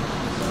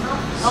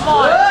 Come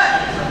on.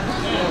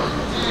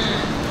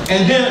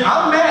 And then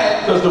I'm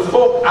mad because the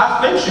folk I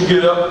think should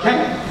get up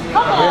can't.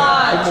 Come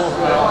on.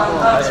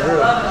 That's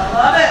real.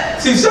 Love it.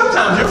 See,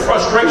 sometimes your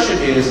frustration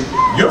is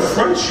your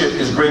friendship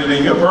is greater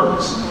than your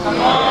purpose. Come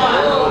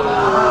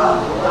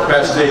on.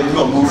 Pastor Dave, we're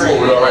going to move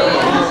forward, all right? We're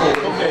going to move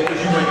forward, okay?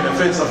 Because you're making a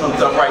fence of some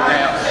stuff right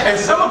now. And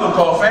some of them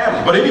call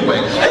family. But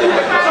anyway, so the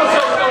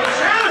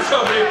challenge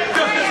of it,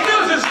 because this still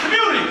is his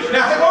community.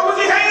 Now, what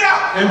was he hanging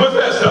out? In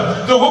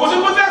Bethesda. So what was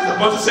in Bethesda?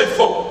 Bunch of sick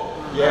folk.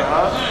 Yeah.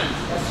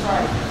 That's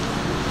right.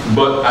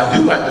 But I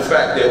do like the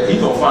fact that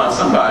he's going to find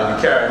somebody to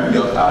carry me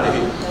up out of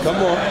here. Come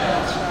on.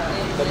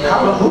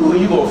 Who are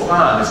you going to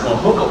find that's going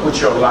to hook up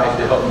with your life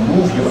to help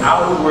move you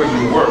out of where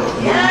you were?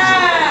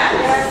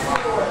 Yes.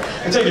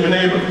 And tell your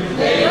neighbor,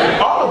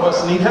 all of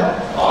us need help.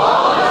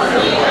 All of us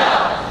need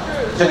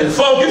help. Then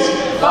focus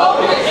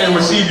and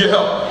receive your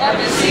help.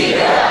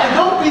 And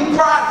don't be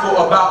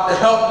prideful about the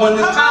help when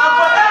it's time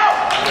for help.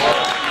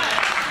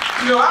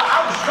 You know,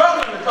 I was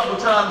struggling a couple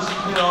times,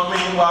 you know what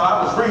I mean, while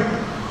I was reading.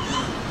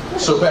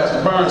 So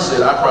Pastor Burns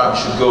said I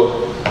probably should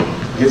go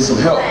get some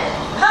help.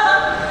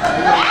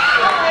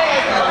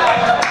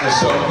 And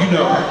so, you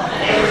know,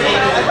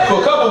 for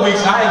a couple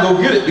weeks I ain't go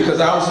get it because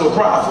I was so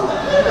prideful.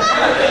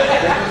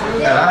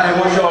 And I didn't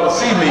want y'all to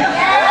see me.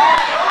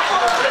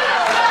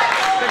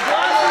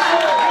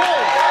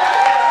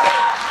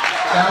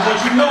 Now I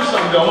want you to know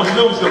something though. I want you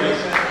to know something.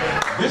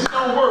 This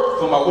don't work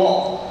for my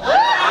walk.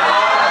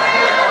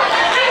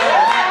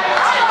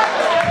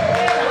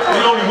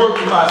 It only works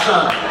for my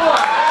son.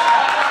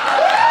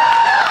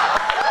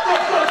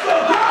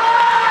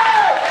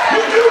 You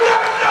do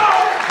not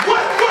know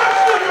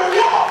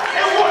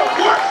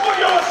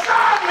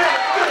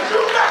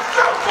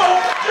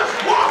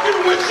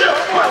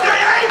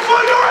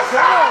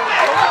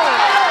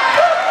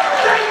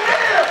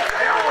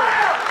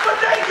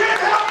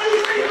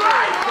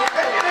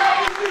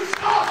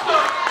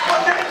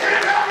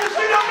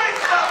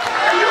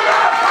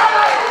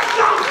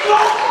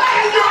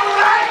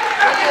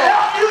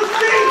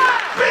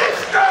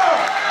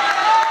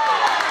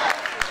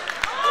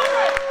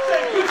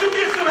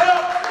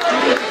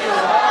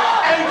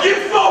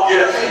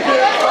focus.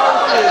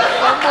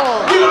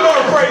 You don't know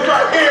the praise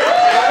right here.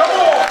 Come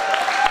on.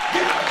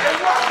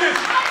 And watch this.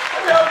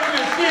 Let me help you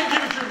with this. He didn't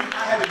give it to me.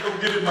 I had to go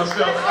get it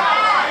myself.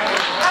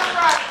 That's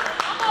right.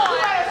 Come on.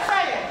 You better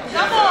say it.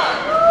 Come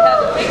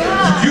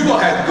on. You're going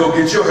to have to go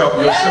get your help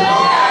yourself.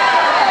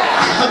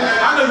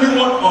 I know you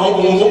want,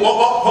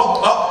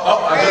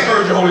 I just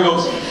heard your Holy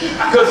Ghost.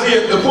 Because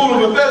here at the pool of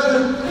Bethesda,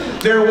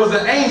 there was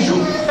an angel,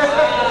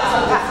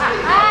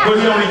 but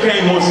he only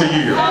came once a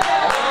year.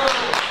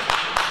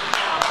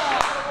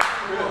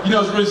 You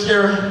know what's really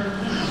scary?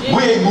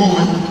 We ain't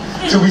moving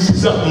till we see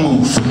something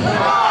move.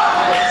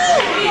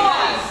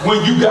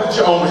 When you got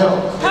your own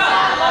help.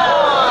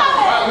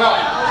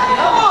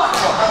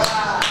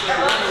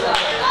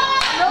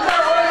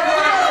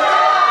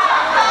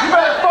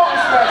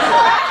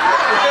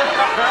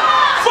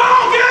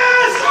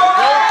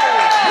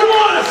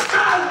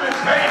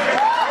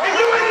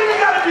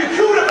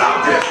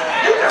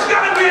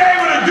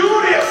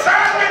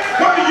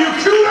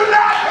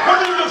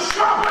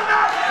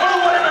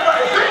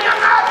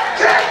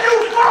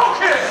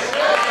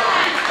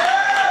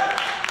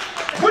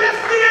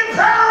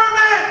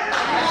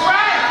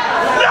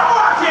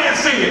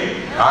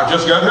 I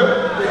just got hit.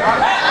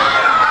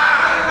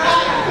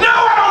 No,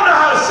 I don't know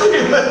how to see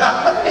it.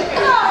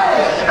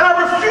 And I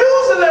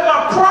refuse to let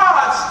my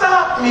pride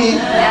stop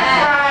me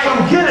from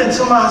getting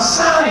to my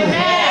assignment.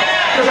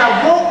 Because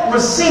I won't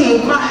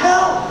receive my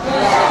help.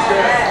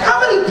 How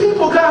many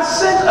people God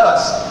sent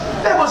us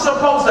that were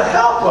supposed to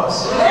help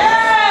us?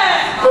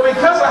 But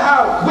because of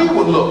how we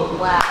would look.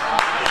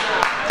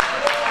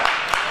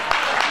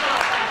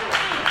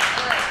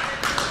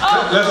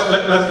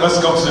 Let's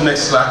go to the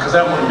next slide because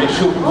I want to make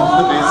sure we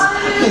move with this.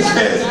 He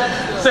says,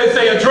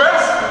 say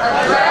address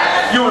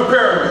your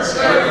impairments.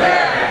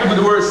 Look what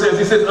the word says.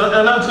 He says,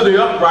 and unto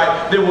the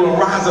upright there will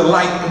arise a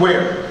light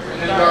where?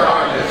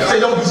 Say,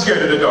 don't be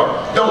scared of the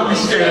dark. Don't be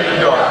scared of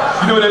the dark.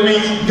 You know what that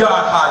means?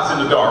 God hides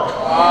in the dark.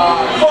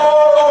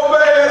 Oh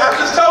man, I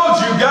just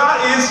told you, God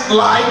is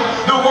light.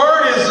 The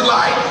word is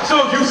light.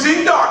 So if you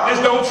see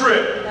darkness, don't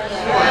trip.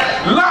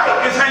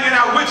 Light is hanging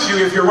out with you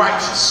if you're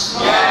righteous.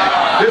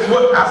 That's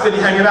what I said,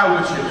 he's hanging out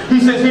with you. He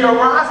says he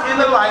arrives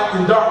in the light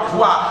in darkness.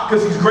 Why?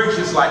 Because he's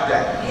gracious like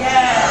that.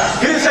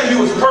 He didn't say he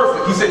was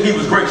perfect. He said he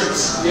was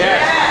gracious.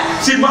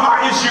 See, our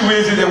issue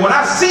is that when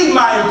I see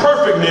my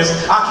imperfectness,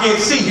 I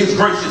can't see his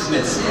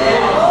graciousness.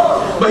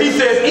 But he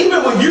says,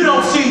 even when you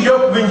don't see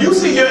when you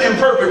see your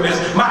imperfectness,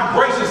 my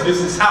graciousness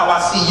is how I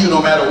see you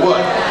no matter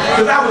what.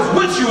 Because I was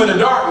with you in the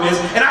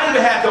darkness, and I even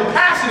had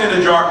compassion in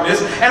the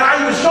darkness, and I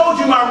even showed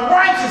you my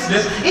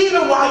righteousness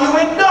even while you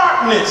were in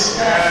darkness.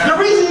 The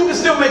reason you can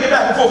still make it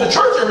back and forth to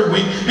church every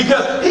week,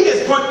 because he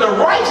has put the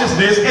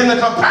righteousness and the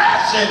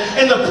compassion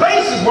in the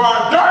places where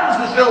our darkness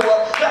will show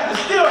up, that can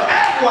still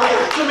have life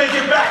to make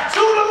it back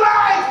to the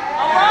light.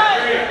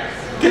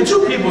 Can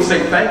two people say,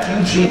 thank you,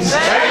 Jesus?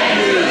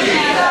 Thank you,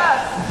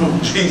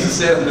 Jesus. Jesus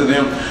said unto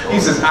them, he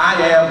says, I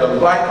am the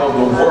light of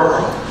the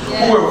world.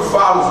 Whoever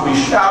follows me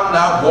shall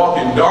not walk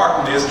in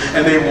darkness,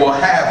 and they will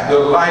have the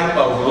light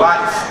of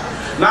life.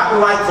 Not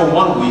light for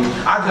 1 week.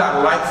 I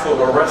got light for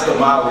the rest of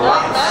my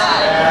life.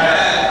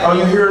 Are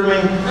you hearing me?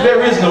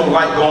 There is no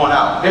light going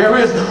out. There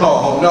is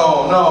no.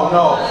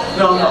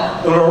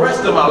 For the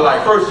rest of my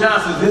life. 1 John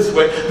says this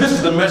way. This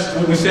is the message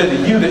when we said to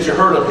you that you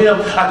heard of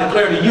him. I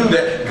declare to you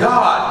that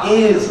God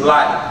is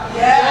light.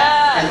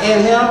 And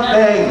in him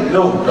there ain't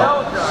no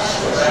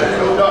darkness.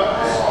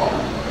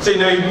 Say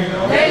neighbor.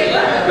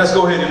 Let's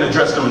go ahead and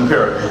address them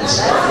imperations.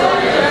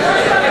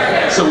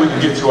 So we can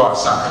get to our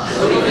assignment.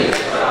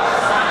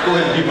 Go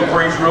ahead and give him a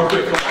praise real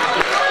quick.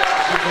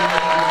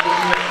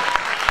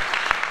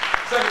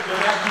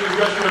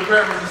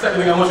 The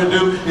second thing I want you to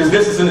do is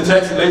this is in the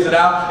text. He lays it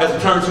out. As we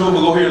turn to it,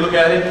 we'll go here and look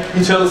at it.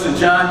 He tells us in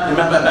John, in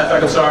matter of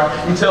fact, I'm sorry.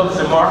 He tells us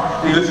in Mark.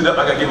 He lifts it up.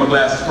 I got to get my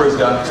glasses. Praise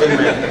God.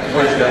 Amen.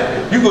 Praise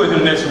God. You go ahead to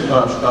the next one.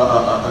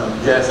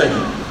 Jazz, thank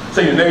you.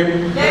 Say your neighbor.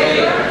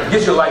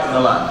 Get your life in the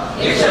line.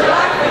 Get your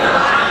life in the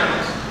line.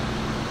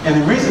 And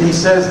the reason he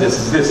says this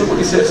is this. Look what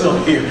he says over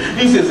here.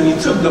 He says, and he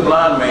took the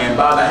blind man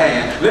by the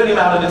hand, led him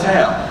out of the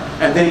town,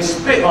 and then he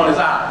spit on his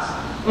eyes.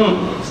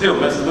 Still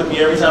messes with me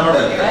every time I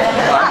read it.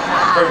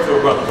 Right? Pray for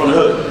a brother from the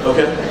hood,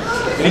 okay?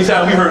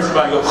 Anytime we heard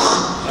somebody go,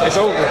 it's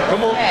over.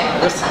 Come on.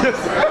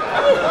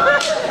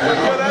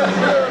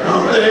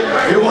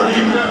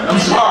 I'm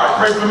sorry.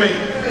 Pray for me.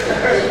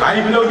 I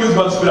didn't even know you was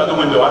about to spit out the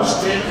window. I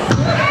just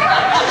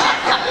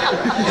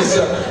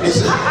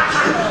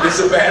it's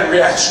a bad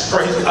reaction.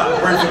 Praise God.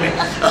 Pray for me.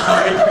 All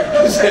right.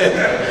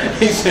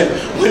 He said,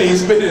 when he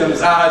spit in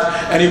his eyes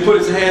and he put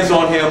his hands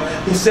on him,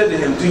 he said to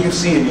him, do you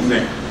see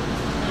anything?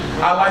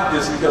 I like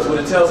this because what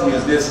it tells me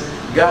is this: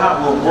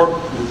 God will work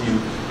with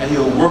you, and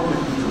he'll work with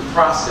you the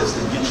process to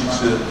get you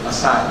to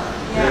assignment.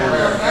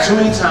 Too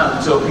many times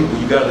we tell people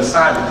you got an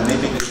assignment and they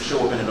think they can show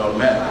up in it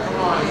automatically.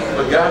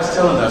 But God's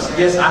telling us,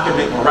 yes, I can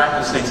make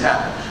miraculous things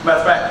happen.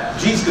 Matter of fact,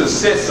 Jesus could have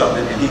said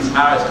something and his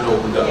eyes could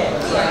open up.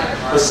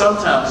 But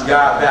sometimes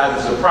God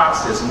values the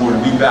process more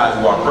than we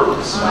value our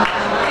purpose.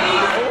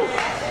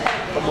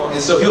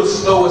 And so he'll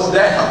slow us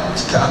down.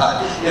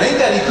 God. It ain't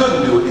that he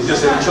couldn't do it, it's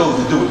just that he chose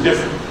to do it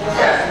different.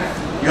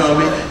 You know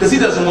what I mean? Because he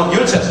doesn't want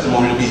your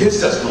testimony to be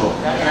his testimony.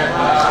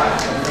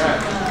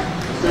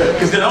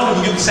 Because then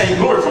only you get the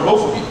same glory from both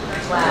of you.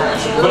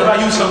 But if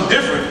I use something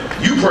different,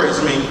 you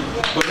praise me,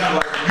 but not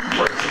like you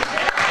praise me.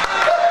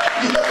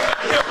 You know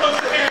what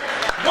I'm saying?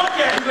 One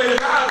cat he laid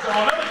his eyes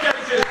on, another cat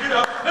he says get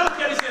up, another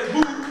cat he says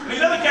move,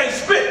 and another cat he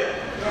spit.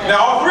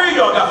 Now all three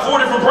of y'all got 4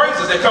 different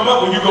praises that come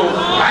up when you go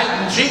light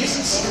in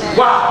Jesus.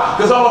 Why?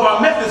 Because all of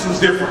our methods was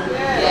different.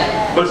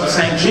 But it's the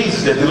same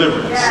Jesus that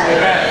delivered us.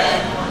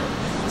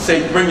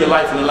 Say, bring your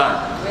life in the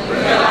line.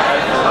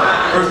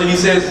 First thing he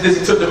says is this: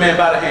 he took the man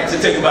by the hand.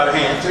 Say, take him by the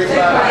hand.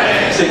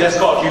 Say, that's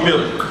called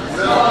humility.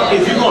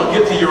 If you're going to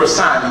get to your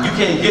assignment, you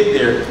can't get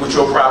there with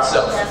your proud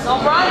self. That's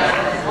all right.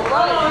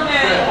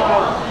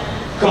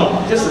 Come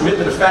on, just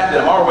admit to the fact that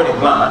I'm already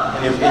blind,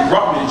 and if he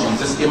brought me to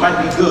Jesus, it might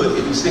be good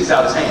if he sticks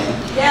out his hand,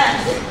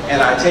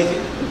 and I take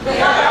it.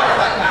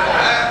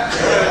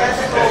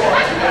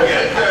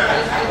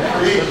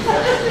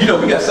 You know,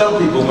 we got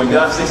some people, when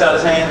God sticks out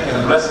his hand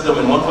and blesses them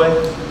in one way,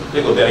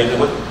 they go, that ain't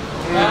the way.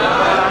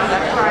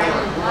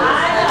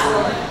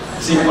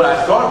 See, what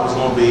I thought it was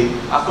going to be,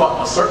 I thought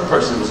a certain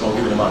person was going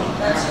to give me the money.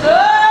 That's good.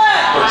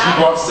 But you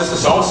brought Sister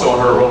So-and-so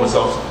and her Roman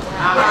so-and-so.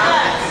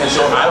 And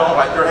so I don't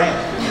like their hand.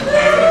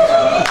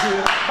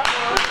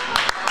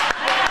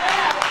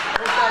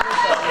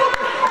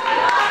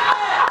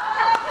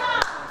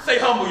 Say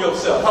humble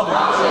yourself. Humble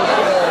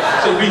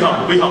yourself. Say be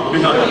humble, be humble, be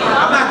humble.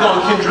 I'm not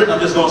going Kendrick,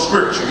 I'm just going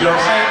spiritual. You know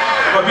what I'm saying?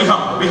 But be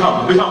humble, be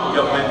humble, be humble,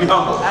 young man. Be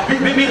humble.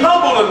 Be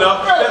humble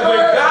enough that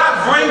when God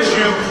brings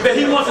you, that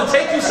he wants to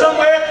take you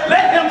somewhere,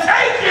 let him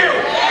take you.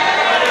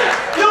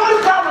 The only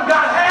problem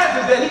God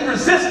has is that he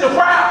resists the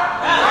proud.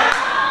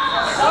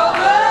 So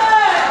good.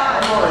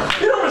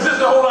 He don't resist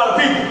a whole lot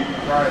of people.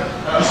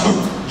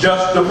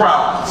 Just the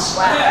proud.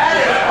 That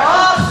is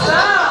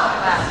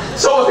awesome.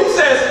 So if he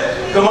says,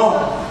 come on.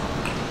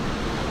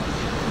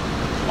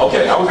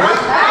 Okay, I was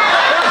waiting.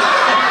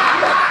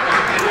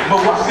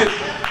 But watch this.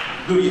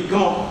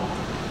 Come on.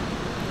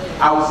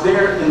 I was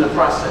there in the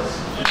process.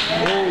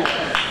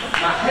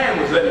 My hand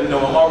was letting me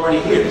know I'm already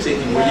here to take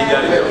you where you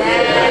gotta go.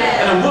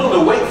 And I'm willing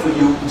to wait for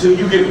you until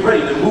you get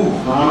ready to move.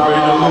 You're ready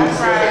to move.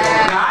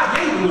 Now I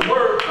gave him the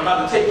word, I'm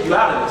about to take you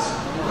out of this.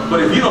 But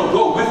if you don't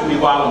go with me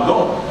while I'm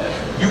going,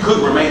 you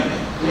could remain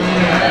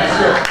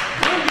there.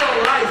 Bring your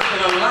life in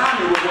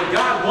alignment with what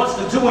God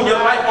wants to do in your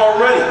life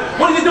already.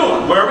 What are you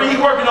doing? Wherever he's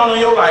working on in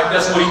your life,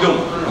 that's what he's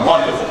doing.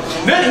 Wonderful.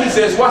 Then he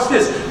says, watch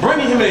this,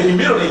 bringing him in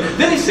humility.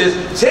 Then he says,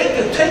 take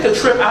a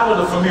trip out of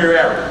the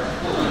familiarity.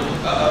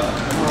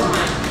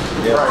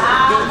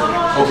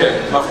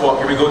 Okay, my fault.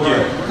 Here we go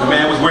again. The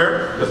man was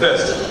where?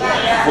 Bethesda.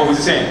 What was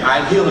he saying?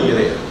 I'm healing you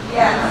there.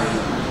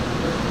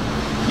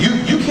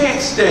 You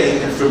can't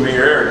stay in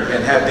familiarity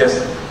and have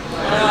destiny.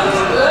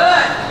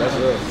 That's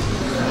real.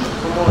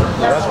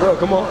 That's real.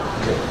 Come on.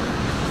 Okay.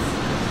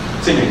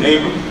 Say your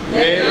neighbor.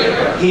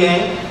 He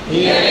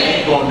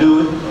ain't gonna do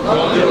it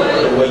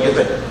the way you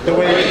think. The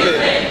way you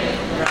think.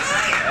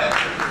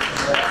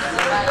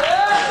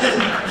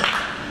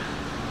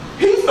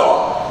 He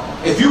thought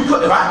if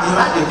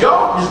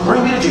y'all just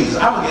bring me to Jesus,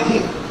 I'm gonna get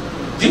healed.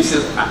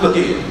 Jesus says, look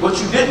here, what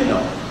you didn't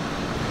know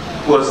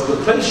was the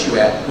place you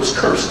at was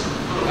cursed.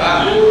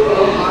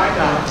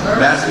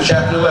 Matthew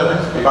chapter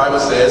 11, the Bible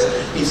says,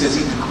 he says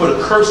he put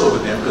a curse over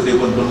them because they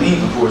wouldn't believe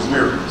him for his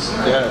miracles.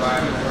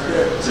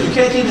 So you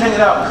can't keep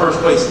hanging out in cursed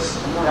places.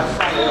 That's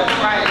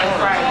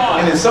right.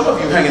 And then some of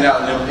you hanging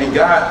out in them and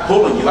God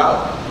pulling you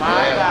out.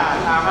 My God.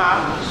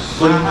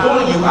 But he's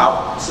pulling you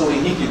out so that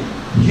he can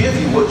give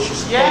you what you're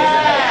supposed to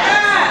have.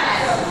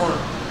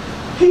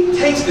 He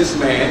takes this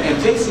man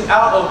and takes him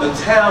out of the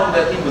town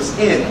that he was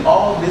in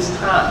all this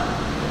time.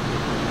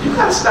 You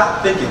got to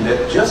stop thinking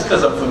that just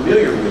because I'm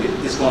familiar with it,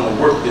 it's going to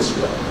work this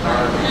way.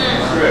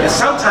 And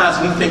sometimes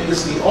we think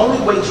this is the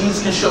only way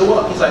Jesus can show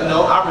up. He's like,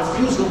 no, I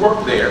refuse to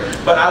work there,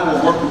 but I will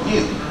work with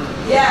you.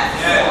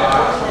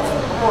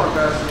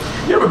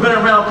 You ever been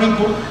around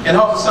people and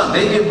all of a sudden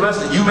they get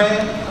blessed and you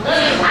mad?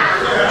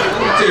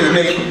 Tell your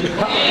neighbor,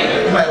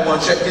 you might want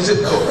to check your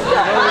zip code.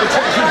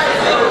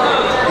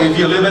 If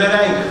you're living in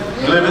anger,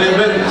 you're living in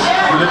bitterness,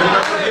 you're living in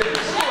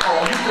unforgiveness.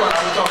 Oh, you know what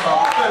I was talking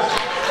about.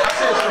 I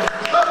said something.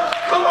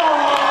 Come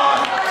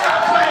on,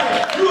 stop playing.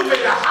 You have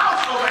made a house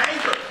of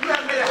anger. You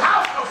have made a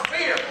house of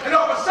fear. And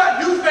all of a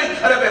sudden you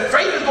think that if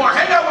faith is going to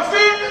hang out with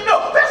fear?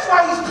 No, that's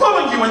why he's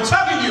pulling you and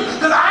tugging you.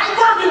 Because I ain't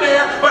working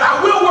there, but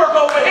I will work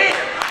over here.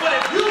 But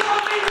if you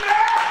don't leave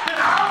there, then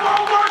I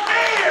won't work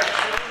here.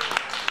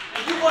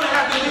 And you're going to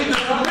have to leave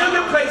the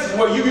familiar places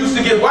where you used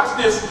to get, watch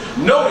this,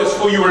 notice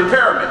for your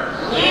impairment.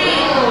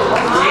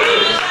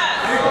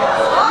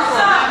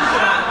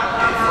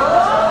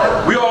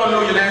 We all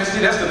know you're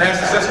nasty. That's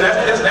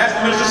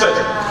nasty minister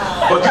Cedric.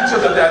 But you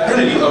took up the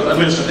identity of a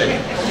minister David.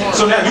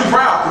 So now you're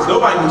proud because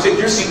nobody will take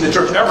your seat in the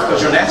church ever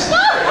because you're nasty.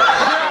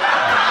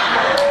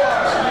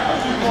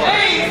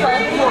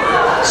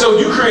 So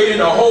you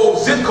created a whole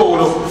zip code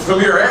of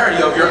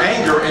familiarity of your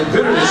anger and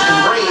bitterness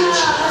and rage.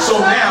 So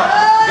now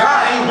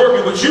God ain't ain't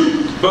working with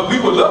you, but we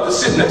would love to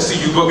sit next to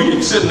you, but we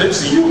didn't sit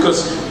next to you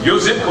because your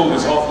zip code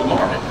is off the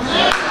market.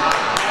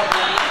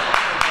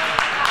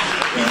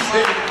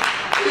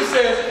 He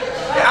says,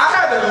 I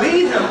had to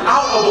lead him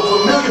out of a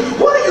familiar.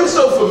 What are you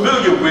so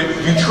familiar with?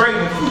 You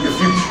trading for your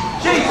future.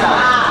 Jesus.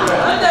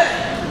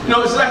 You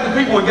know, it's like the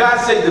people when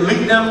God say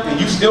delete them and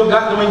you still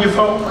got them in your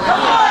phone.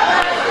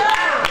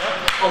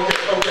 Okay.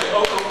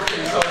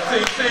 So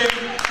see,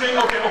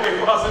 okay,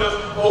 for us,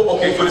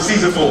 okay, for the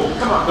season 4.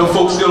 Them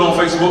folks still on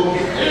Facebook.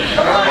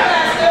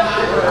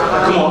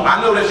 Come on,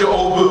 I know that's your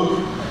old book,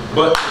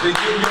 but they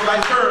give you your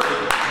life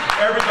currently.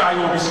 Everybody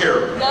gonna be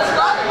scared.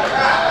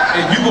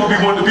 And you gonna be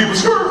one of the people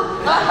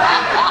scared.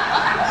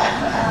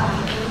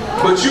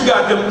 But you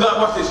got them,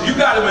 watch this, you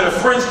got them in a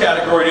friends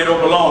category they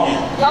don't belong in.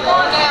 Come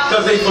on now.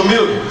 Because they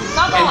familiar.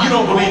 And you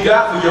don't believe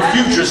God for your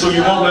future, so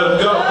you won't let them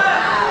go.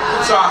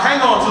 So I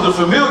hang on to the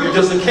familiar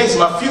just in case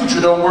my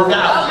future don't work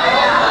out.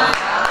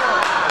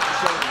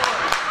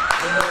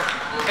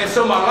 And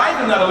so my life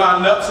is not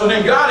lined up, so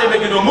then God ain't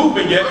making no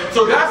movement yet.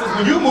 So God says,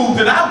 when you move,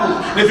 then I move.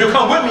 And if you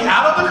come with me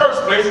out of the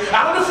cursed place,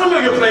 out of the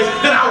familiar place,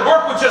 then I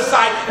work with your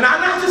sight. And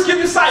I not just give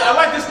you sight. I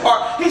like this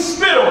part. He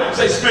spit on it.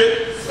 Say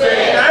spit.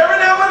 Spit. Now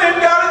every now and then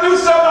God will do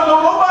something that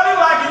nobody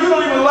like it. You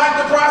don't even like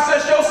the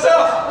process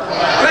yourself.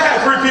 And I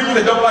have 3 people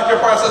that don't like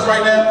your process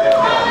right now.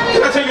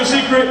 Can I tell you a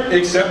secret?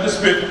 Accept the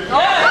spit.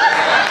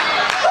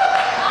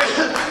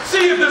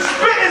 See, if the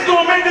spit is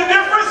going to make the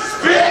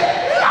difference, spit.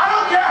 I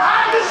don't care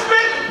how you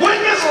spit, when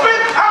you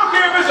spit. I don't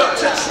care if it's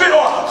a spit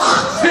or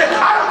spit.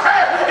 I don't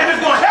care if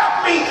it's going to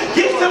help me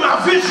get to my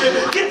vision,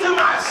 get to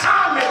my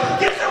assignment,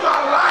 get to my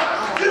life.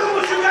 Do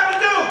what you got to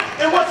do.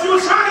 And what you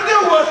were trying to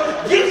do was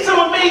get some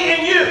of me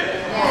in you.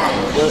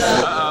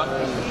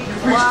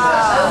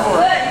 Wow.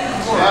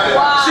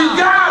 See,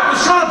 God was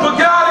trying to put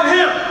God in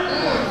him.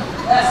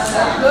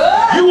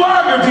 You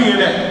are your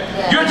DNA.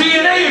 Your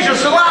DNA is your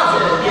saliva.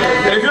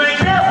 And if you ain't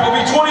careful, it'll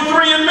be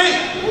 23 in me.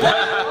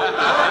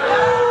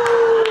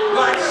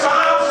 Like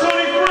Psalms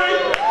 23,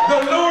 the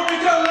Lord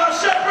becomes my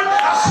shepherd,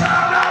 I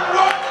shall not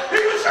walk.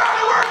 He was trying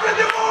to work with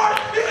you, boy.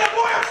 He said,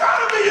 boy, I'm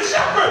trying to be your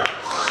shepherd.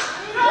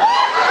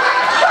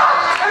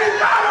 And he's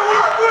trying to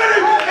work with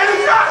him. And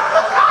he's trying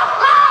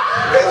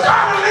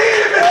to lead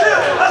him into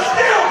a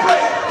still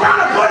place,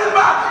 trying to put him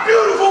by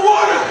beautiful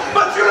waters,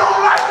 but you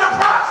don't like the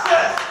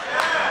process.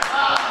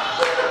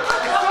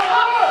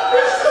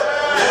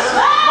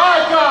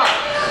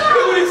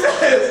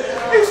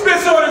 He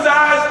spits on his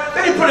eyes,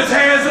 then he put his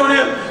hands on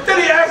him, then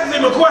he asks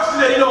him a question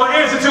that he knows an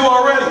answer to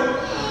already.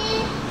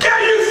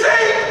 Can you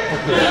see?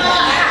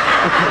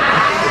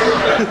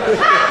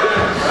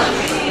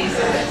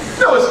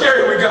 You know it's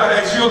scary when God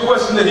asks you a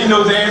question that he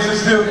knows the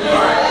answers to?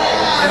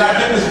 And I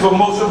think this for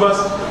most of us,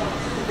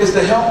 is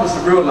to help us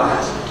to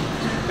realize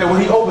that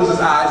when he opens his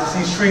eyes,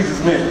 he sees trees as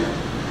men.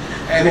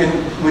 And then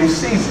when he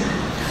sees it,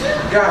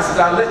 God says,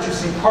 I let you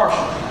see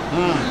partially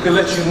to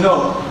let you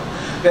know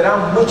that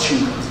I'm with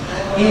you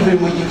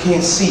even when you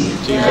can't see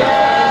it.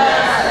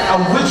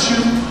 I'm with you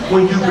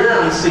when you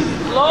barely see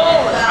it.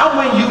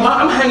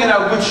 I'm hanging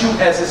out with you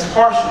as it's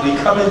partially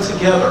coming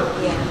together.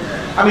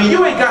 I mean,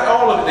 you ain't got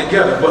all of it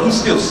together, but he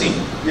still sees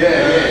it.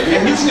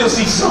 And you still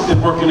see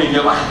something working in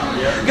your life.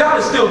 God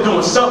is still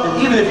doing something,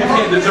 even if you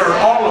can't discern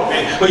all of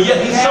it. But yet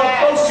he's so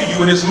close to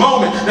you in this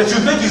moment that you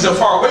think he's so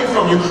far away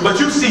from you, but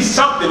you see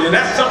something, and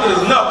that something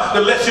is enough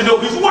to let you know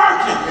he's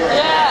working.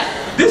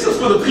 This is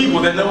for the people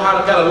that know how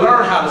to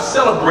learn how to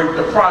celebrate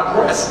the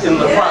progress in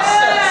the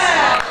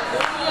process.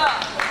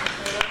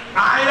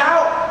 I ain't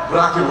out, but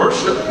I can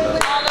worship.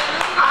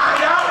 I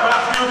ain't out, but I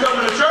still come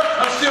to the church.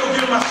 I'm still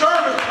giving my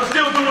sermon. I'm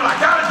still doing what I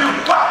gotta do.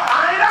 Well,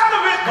 I ain't out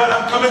of it, but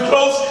I'm coming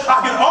close.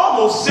 I can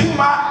almost see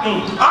my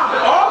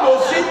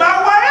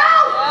way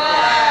out.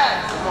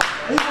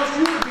 He wants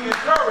you to be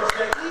encouraged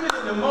that even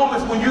in the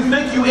moments when you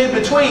think you're in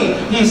between,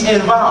 he's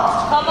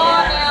involved. Come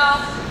on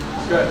now.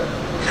 Good.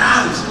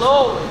 God is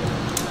Lord.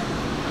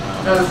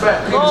 Matter of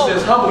fact, Peter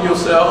says, humble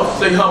yourself.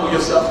 Say, humble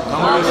yourself.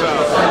 Humble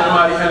yourself. In the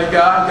mighty hand of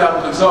God, God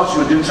will exalt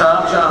you in due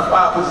time. John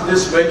 5 puts it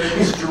this way.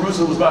 He said,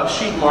 Jerusalem was by the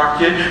sheep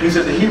market. He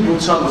said, the Hebrew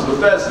tongue was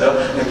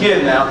Bethesda. And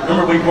again now,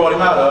 remember when he brought him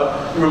out of,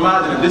 he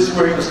reminded him this is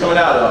where he was coming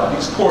out of.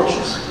 These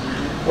porches,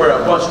 where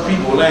a bunch of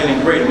people laying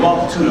in great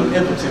multitude of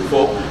impotent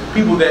folk,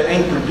 people that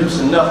ain't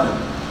producing nothing.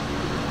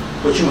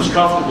 But you was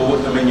comfortable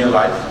with them in your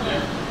life.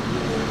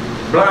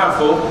 Blind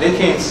folk, they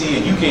can't see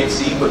and you can't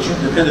see, but you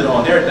depended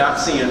on their not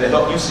seeing to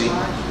help you see.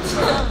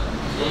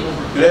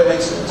 Do that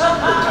make sense?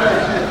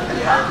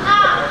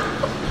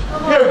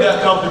 Here we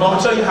got comfortable. I'm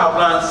going to tell you how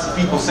blind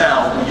people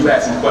sound when you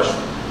ask them questions.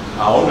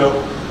 I don't know.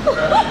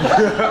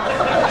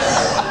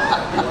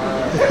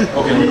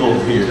 Okay, let me go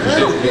over here.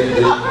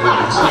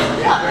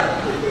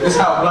 This is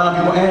how blind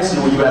people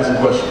answer when you ask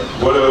them questions.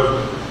 Whatever.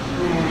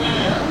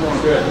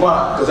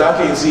 Why? Because I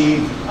can't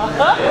see.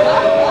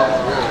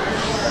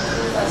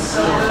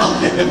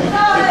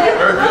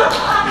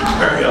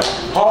 Hurry up.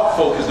 Heart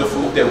folk is the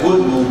folk that would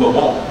move but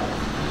won't.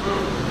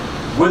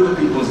 Withered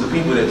people is the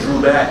people that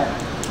drew back.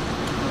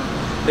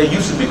 They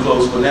used to be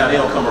close, but now they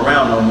don't come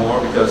around no more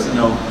because, you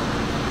know,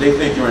 they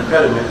think your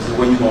impediment is the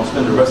way you're going to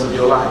spend the rest of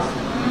your life.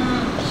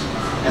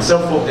 And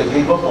some folk that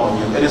gave up on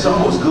you, and it's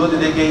almost good that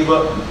they gave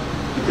up,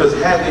 because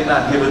had they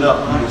not given up,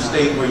 you would have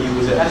stayed where you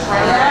was at. That's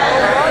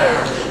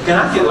right. Can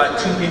I get like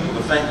 2 people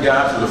to thank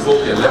God for the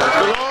folk that left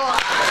you?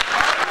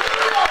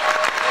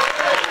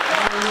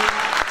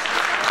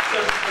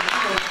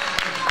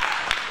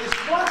 It's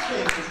one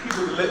thing for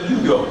people to let you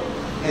go,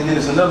 and then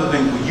it's another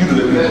thing for you to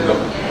let people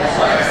go.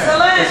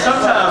 Excellent. And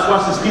sometimes,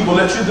 watch this, people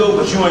let you go,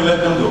 but you ain't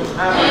let them go.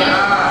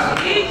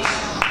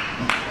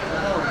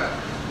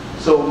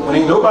 So when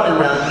ain't nobody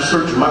around, you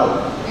search them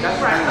out. That's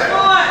right.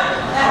 Come on.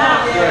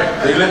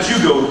 They let you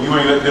go, you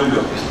ain't let them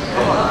go.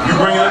 You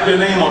bringing up their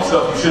name on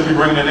stuff you shouldn't be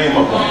bringing their name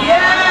up on.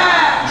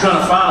 Yeah. You're trying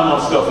to find them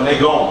on stuff and they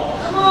gone.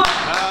 Come on.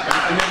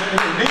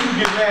 And then you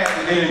get mad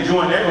that they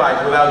enjoying their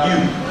life without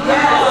you.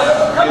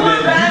 Yes. Come And on,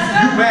 then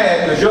Pastor. you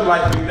mad because your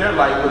life being their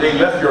life, but they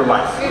left your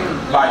life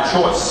by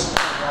choice.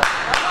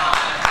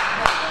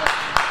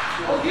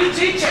 Oh, you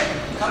teach it.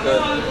 Come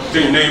on. To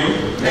your neighbor,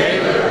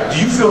 do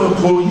you feel them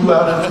pulling you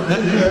out of it?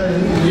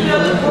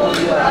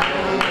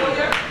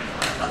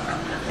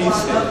 He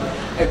said,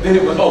 and then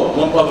it was,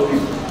 one other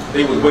people.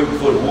 They was waiting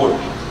for the water.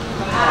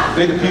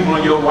 They the people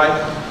in your life,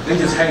 they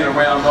just hanging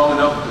around long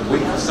enough to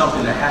wait for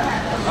something to happen.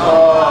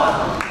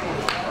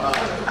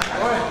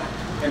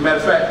 And matter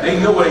of fact, they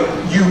know it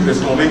ain't you that's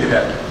going to make it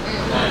happen.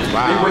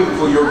 Wow. They waiting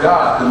for your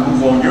God to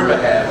move on your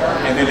behalf,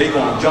 and then they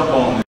going to jump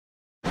on it.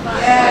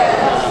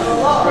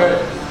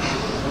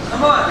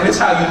 And it's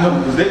how you know,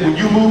 because when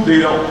you move, they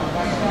don't.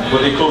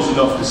 But they're close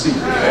enough to see.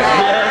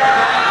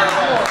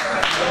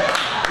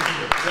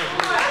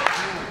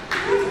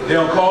 They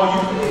don't call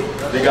you,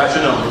 they got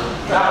your number.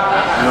 You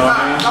know what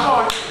I mean?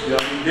 You know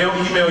what I mean? They don't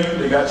email you,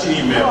 they got your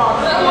email.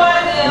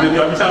 And then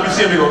every time you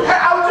see them, they go, hey,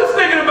 I was just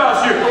thinking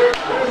about you.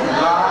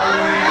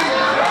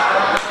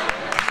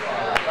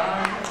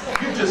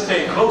 You just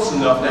stay close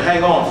enough to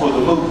hang on for the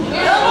movie.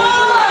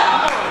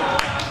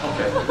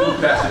 Okay,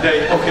 Pastor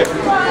Dave, okay.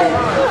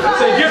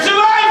 Say, get your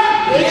life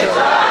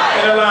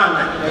in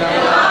alignment.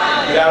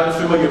 Get out of the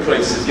familiar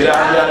places. Get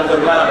out of the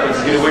aligned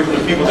places. Get away from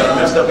the people that are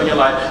messed up in your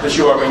life that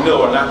you already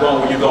know are not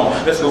going where you're going.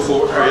 Let's go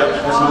forward. Hurry up.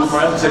 Let's move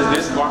around. He says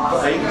this. Mark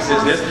 8, he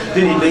says this.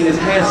 Then he laid his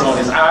hands on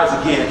his eyes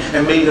again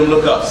and made him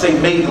look up. Say,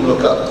 made him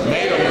look up.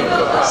 Made him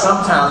look up.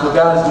 Sometimes what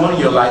God is doing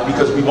in your life,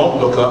 because we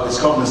won't look up, is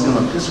causing us in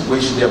a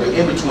situation that we're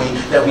in between,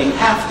 that we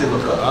have to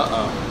look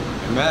up.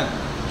 Amen.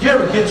 You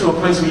ever get to a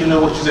place where you know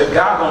what you said,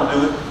 God gonna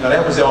do it? Now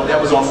that was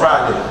on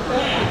Friday.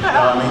 You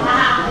know what I mean?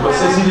 But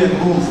since he didn't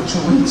move for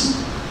 2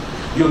 weeks,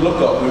 your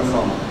look up went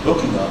from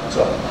looking up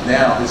to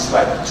now it's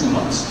like 2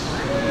 months.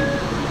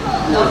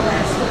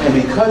 And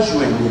because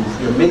you ain't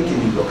moved, you're making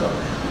me look up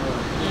now.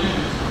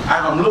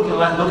 I'm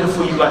looking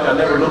for you like I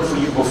never looked for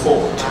you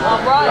before.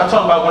 I'm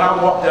talking about when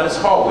I walk down this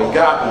hallway,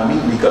 God gonna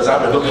meet me because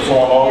I've been looking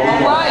for him all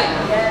week long.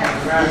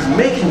 He's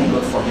making me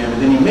look for him,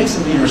 and then he makes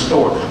him be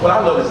restored. What I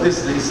love is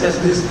this, that he says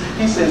this,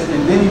 he says,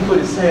 and then he put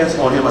his hands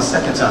on him a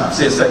second time.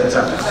 Say a second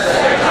time.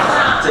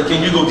 Say,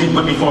 can you go deep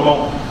with me for a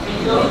moment?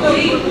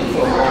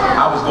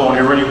 I was going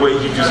there anyway,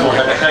 you just gonna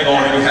have to hang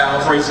on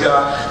anyhow, praise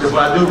God. Because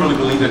what I do really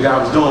believe that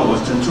God was doing was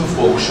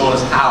twofold, showing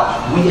us how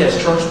we as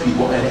church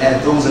people and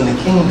as those in the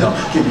kingdom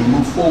can be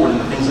moved forward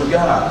in the things of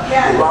God.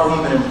 Yes. While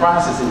even in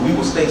process, and we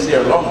will stay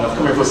there long enough,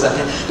 come here for a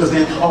second, because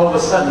then all of a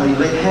sudden when he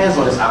laid hands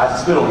on his eyes,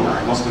 he spit on the eye,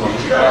 he won't spit on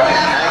his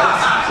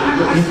eye. So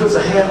he puts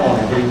a hand on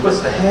him, and he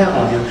puts the hand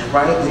on him,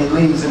 right? And he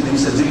leaves him, and he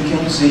says, can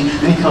you see?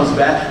 Then he comes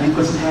back, and he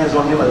puts his hands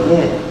on him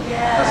again.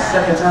 A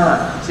second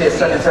time. Say a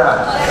second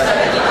time.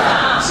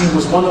 See,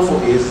 what's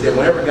wonderful is that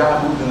whenever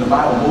God moved in the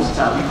Bible, most of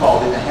the time we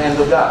called it the hand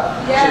of God.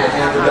 Say the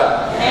hand of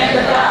God. Hand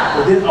of God.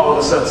 But then all of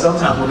a sudden,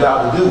 sometimes what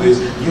God will do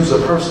is use a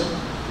person.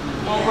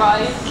 All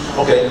right.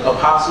 Okay,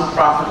 apostle,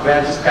 prophet,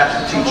 evangelist,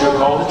 pastor, teacher,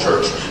 call the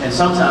church. And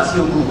sometimes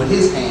he'll move with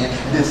his hand,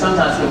 and then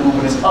sometimes he'll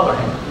move with his other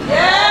hand.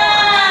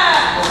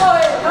 Yeah! Go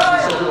ahead.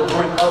 So he'll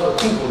bring other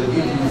people to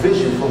give you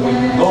vision for where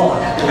you're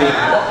going. And then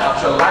walk out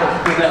your life,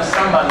 because now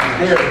somebody's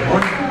there to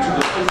bring you to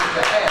the place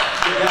that you have.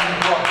 So now you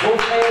brought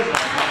both hands on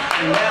him,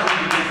 and now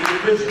you can get the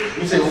vision.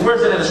 You say, well,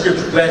 where's that in the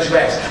scripture? Glad you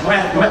asked.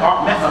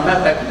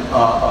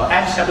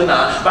 Acts chapter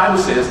 9, Bible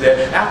says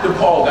that after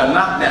Paul got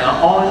knocked down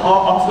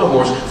off the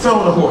horse, fell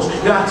on the horse,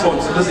 God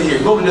told him, listen here,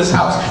 go to this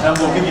house, and I'm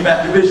going to give you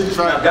back your vision.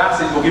 Now God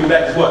says he's going to give you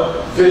back his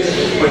what?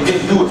 Vision. But he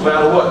didn't do it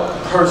without a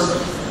what? Person.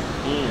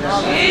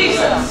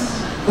 Jesus.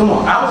 Come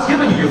on, I was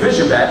giving you your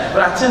vision back,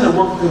 but I tend to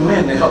work through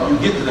men to help you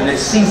get to the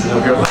next season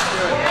of your life.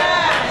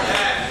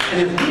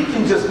 And if we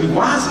can just be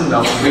wise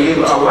enough to be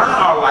able to align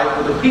our life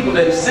with the people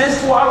that he sends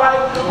to our life,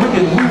 we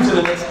can move to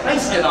the next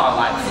place in our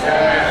life.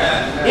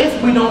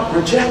 If we don't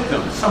reject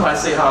them, somebody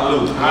say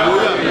hallelujah.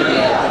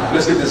 Hallelujah.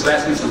 Let's get this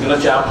last piece of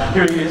lunch out.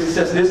 Here he is. He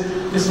says this.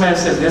 This man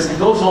says this. He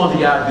goes on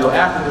the ideal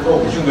after the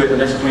focus. You can go to the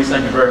next place.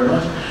 Thank you very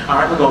much. All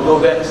right, we're going to go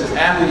back. He says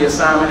after the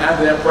assignment,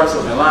 after that press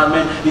of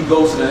alignment, he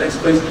goes to the next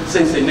place.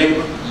 Say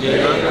neighbor.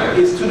 Yeah.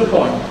 It's to the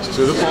point. It's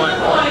to the point.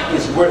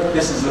 It's what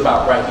this is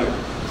about right here.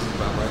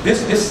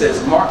 This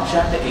says, Mark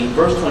chapter 8,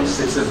 verse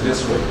 26 says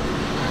this way.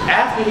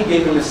 After he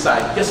gave him his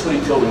sight, guess what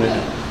he told him to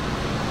do?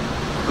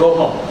 Go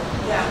home.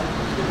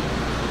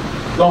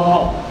 Go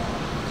home.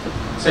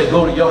 Say,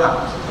 go to your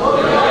house.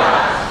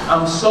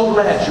 I'm so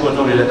glad you are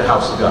anointed at the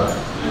house of God.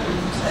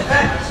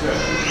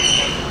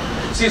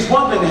 See, it's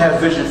one thing to have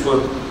vision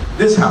for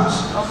this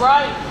house. All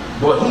right.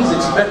 But he's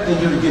expecting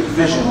you to get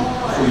vision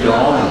for your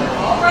own.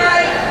 All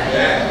right.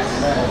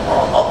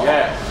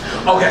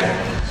 Okay.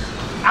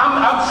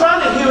 I'm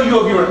trying to heal you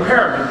of your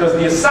impairment because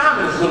the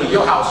assignment is really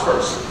your house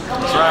first.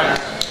 That's right.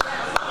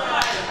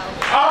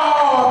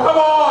 Oh, come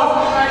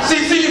on.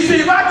 See,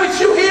 if I get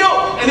you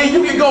healed and then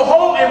you can go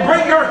home and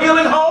bring your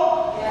healing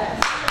home,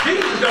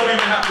 Jesus don't even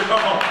have to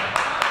come home.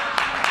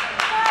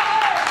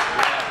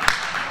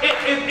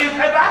 If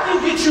I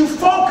can get you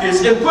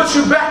focused and put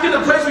you back in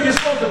the place where you're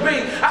supposed to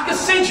be, I can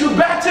send you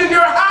back to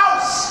your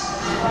house.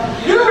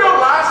 You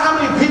realize how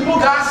many people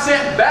God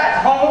sent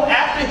back home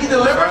after he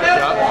delivered them?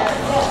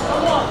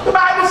 The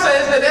Bible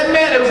says that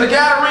man that was a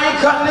Gadarene,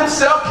 cutting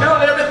himself,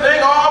 killing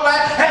everything, all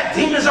that, had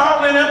demons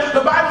all in him.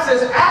 The Bible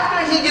says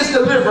after he gets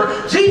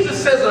delivered, Jesus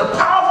says a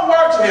powerful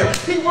word to him.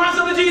 He runs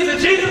up to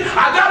Jesus. Jesus,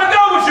 I got to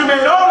go with you,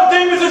 man. All the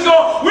demons is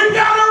going, we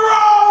got to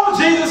roll.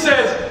 Jesus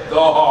says,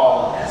 go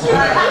home.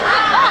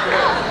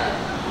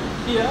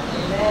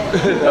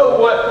 You know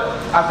what?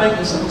 I think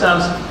we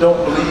sometimes don't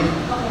believe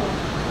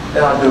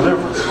that our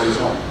deliverance goes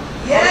home.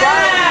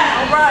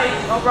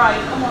 All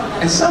right. Come on.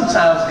 And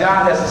sometimes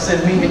God has to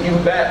send me and you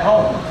back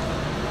home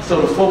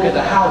so the folk at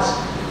the house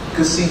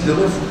could see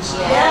deliverance.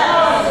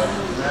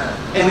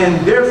 And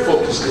then their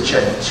focus could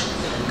change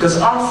because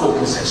our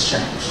focus has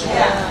changed.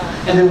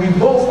 And then we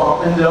both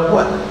all ended up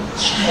what?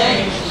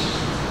 Changed.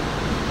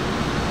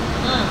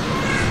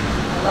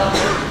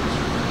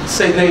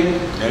 Say, Nate,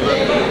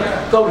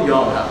 go to your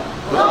own house.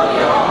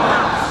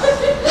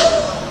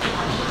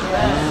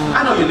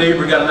 I know your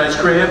neighbor got a nice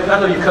crib. I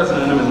know your cousin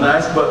and them is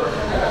nice, but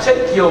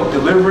take your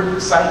deliberate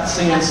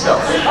sightseeing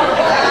self to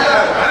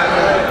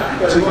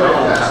your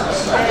own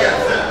house.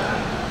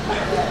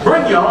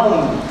 Bring your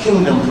own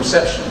kingdom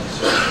perceptions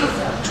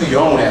to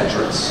your own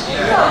address.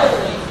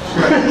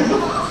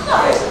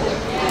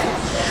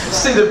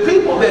 See, the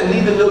people that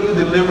need to know you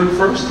delivered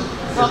first is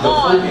the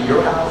folk in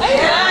your house.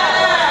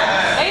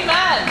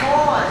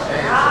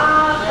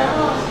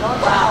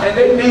 And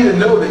they need to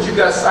know that you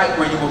got sight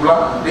where you were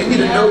blind. They need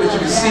to know that you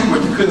can see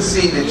where you couldn't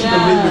see, that you can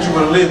live what you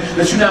want to live,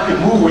 that you now can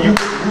move where you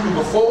couldn't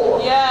move before.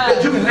 That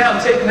you can now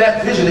take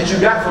that vision that you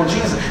got from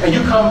Jesus and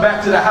you come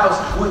back to the house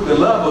with the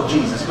love of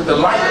Jesus, with the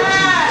light of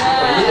Jesus,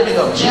 the living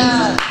of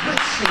Jesus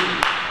with you.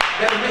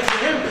 That it makes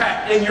an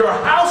impact in your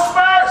house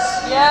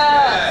first.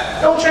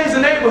 Don't change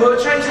the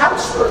neighborhood, change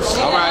house first.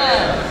 All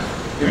right.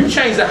 If you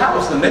change the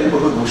house, the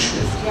neighborhood will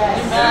shift.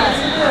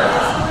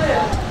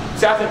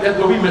 See, I think that's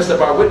where we messed up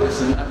our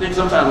witness. And I think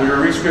sometimes when we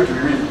read scripture,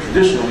 we read it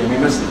traditionally, and we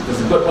miss it.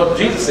 Because what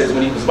Jesus says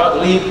when he was about to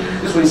leave,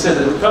 this is what he said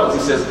to the fellows.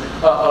 He says,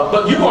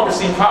 but you're going to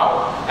receive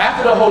power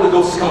after the Holy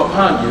Ghost has come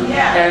upon you,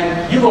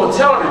 and you're going to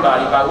tell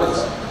everybody by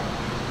wisdom.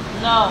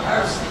 No.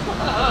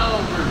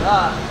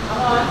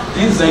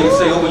 Jesus ain't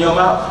say, open your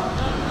mouth.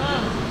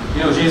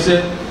 You know what Jesus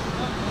said?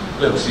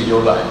 Let me see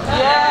your life.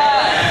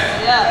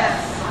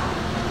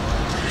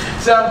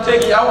 So I'm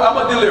taking you, I'm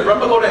going to deliver,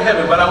 I'm going to go to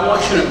heaven, but I want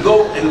you to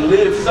go and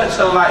live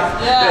such a life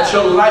that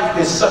your life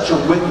is such a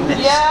witness.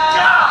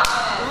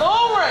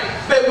 Glory.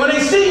 That when they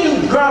see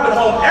you driving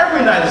home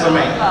every night as a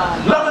man,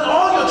 loving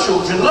all your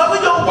children,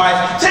 loving your wife,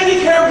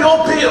 taking care of your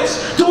bills,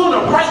 doing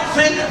the right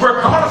thing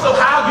regardless of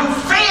how you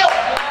feel.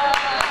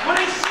 When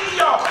they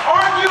see y'all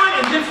arguing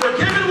and then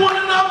forgiving one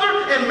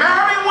another and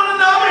marrying one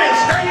another and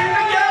staying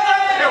together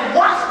and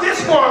watch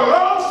this for a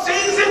long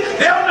season,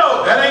 they'll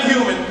know that ain't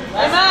human.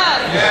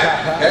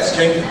 That's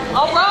kingdom.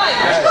 All right.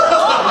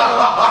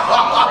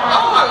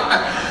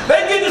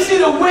 They get to see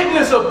the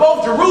witness of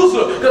both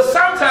Jerusalem, because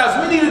sometimes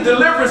we need a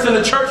deliverance in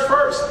the church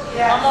first.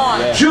 Come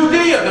on.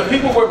 Judea, the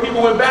people where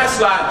people went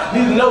backslide,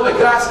 need to know that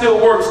God still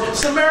works.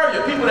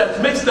 Samaria, people that's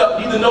mixed up,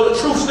 need to know the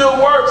truth still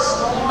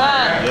works.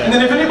 And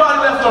then if anybody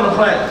left on the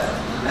planet,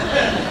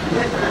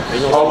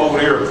 all over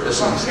the earth, that's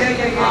what I'm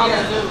saying.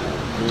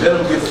 Let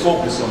them get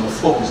focused on the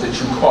focus that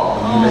you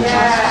caught when you met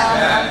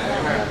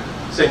Jesus.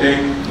 Say,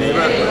 Dave,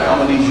 I'm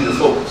going to need you to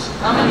focus.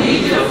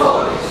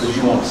 Because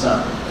you want to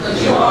sign.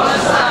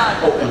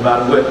 Oh, and by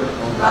the way,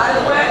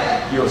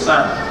 your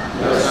assignment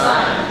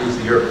is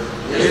the earth.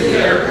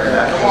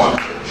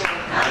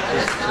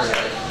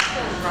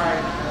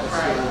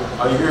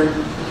 Are you hearing?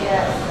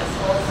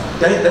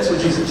 That's what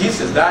Jesus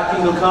says. Thy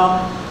kingdom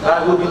come,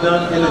 thy will be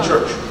done in the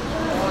church.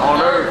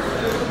 On earth.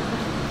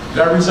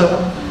 Did I read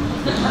something?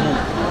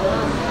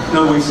 No,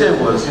 what he said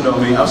was, you know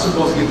what I mean, I'm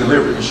supposed to get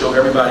delivered and show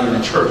everybody in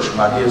the church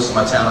my gifts,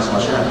 my talents, my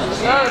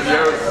strengths.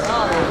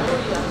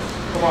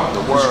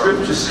 The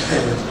scripture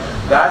says,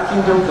 thy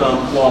kingdom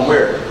come on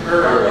where?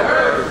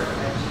 Earth.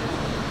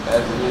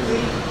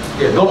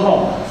 Yeah, go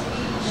home.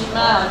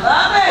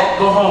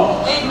 Go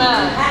home.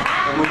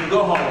 And when you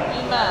go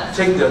home,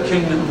 take the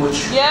kingdom with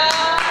you.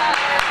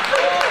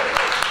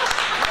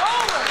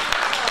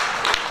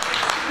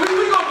 We're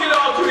going to get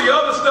all to the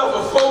other stuff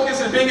of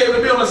focus and being able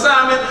to be on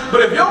assignment,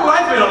 but if your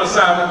life ain't on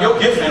assignment, your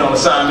gift ain't on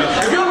assignment.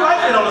 If your life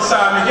life ain't on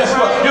assignment, guess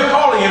what? Your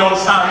calling ain't on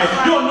assignment.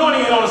 Your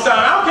anointing ain't on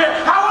assignment. I don't care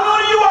how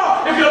anointed you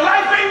are. If your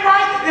life ain't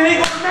right, it ain't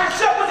going to match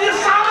up with the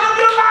assignment of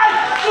your life.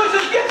 So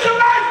just get your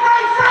life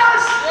right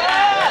first.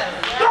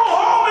 Go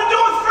home and do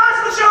it first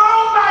with your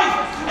own life.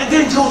 And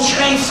then go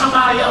change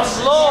somebody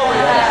else's. Glory.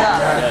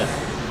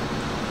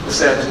 Let's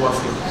stand to our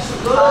feet.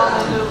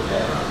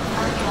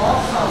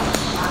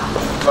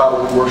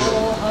 Father, we worship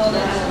you.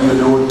 We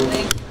adore you.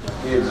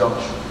 We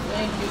exalt you.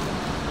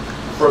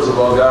 First of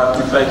all, God,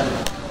 we thank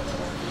you.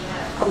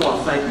 I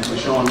want to thank you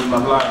for showing me my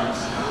blindness.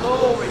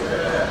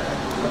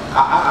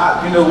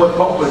 You know what?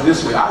 Paul put it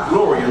this way. I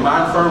glory in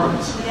my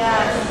infirmities.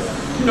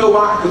 You know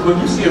why? Because when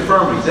you see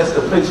infirmities, that's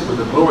the place where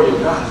the glory of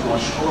God is going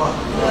to show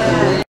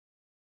up.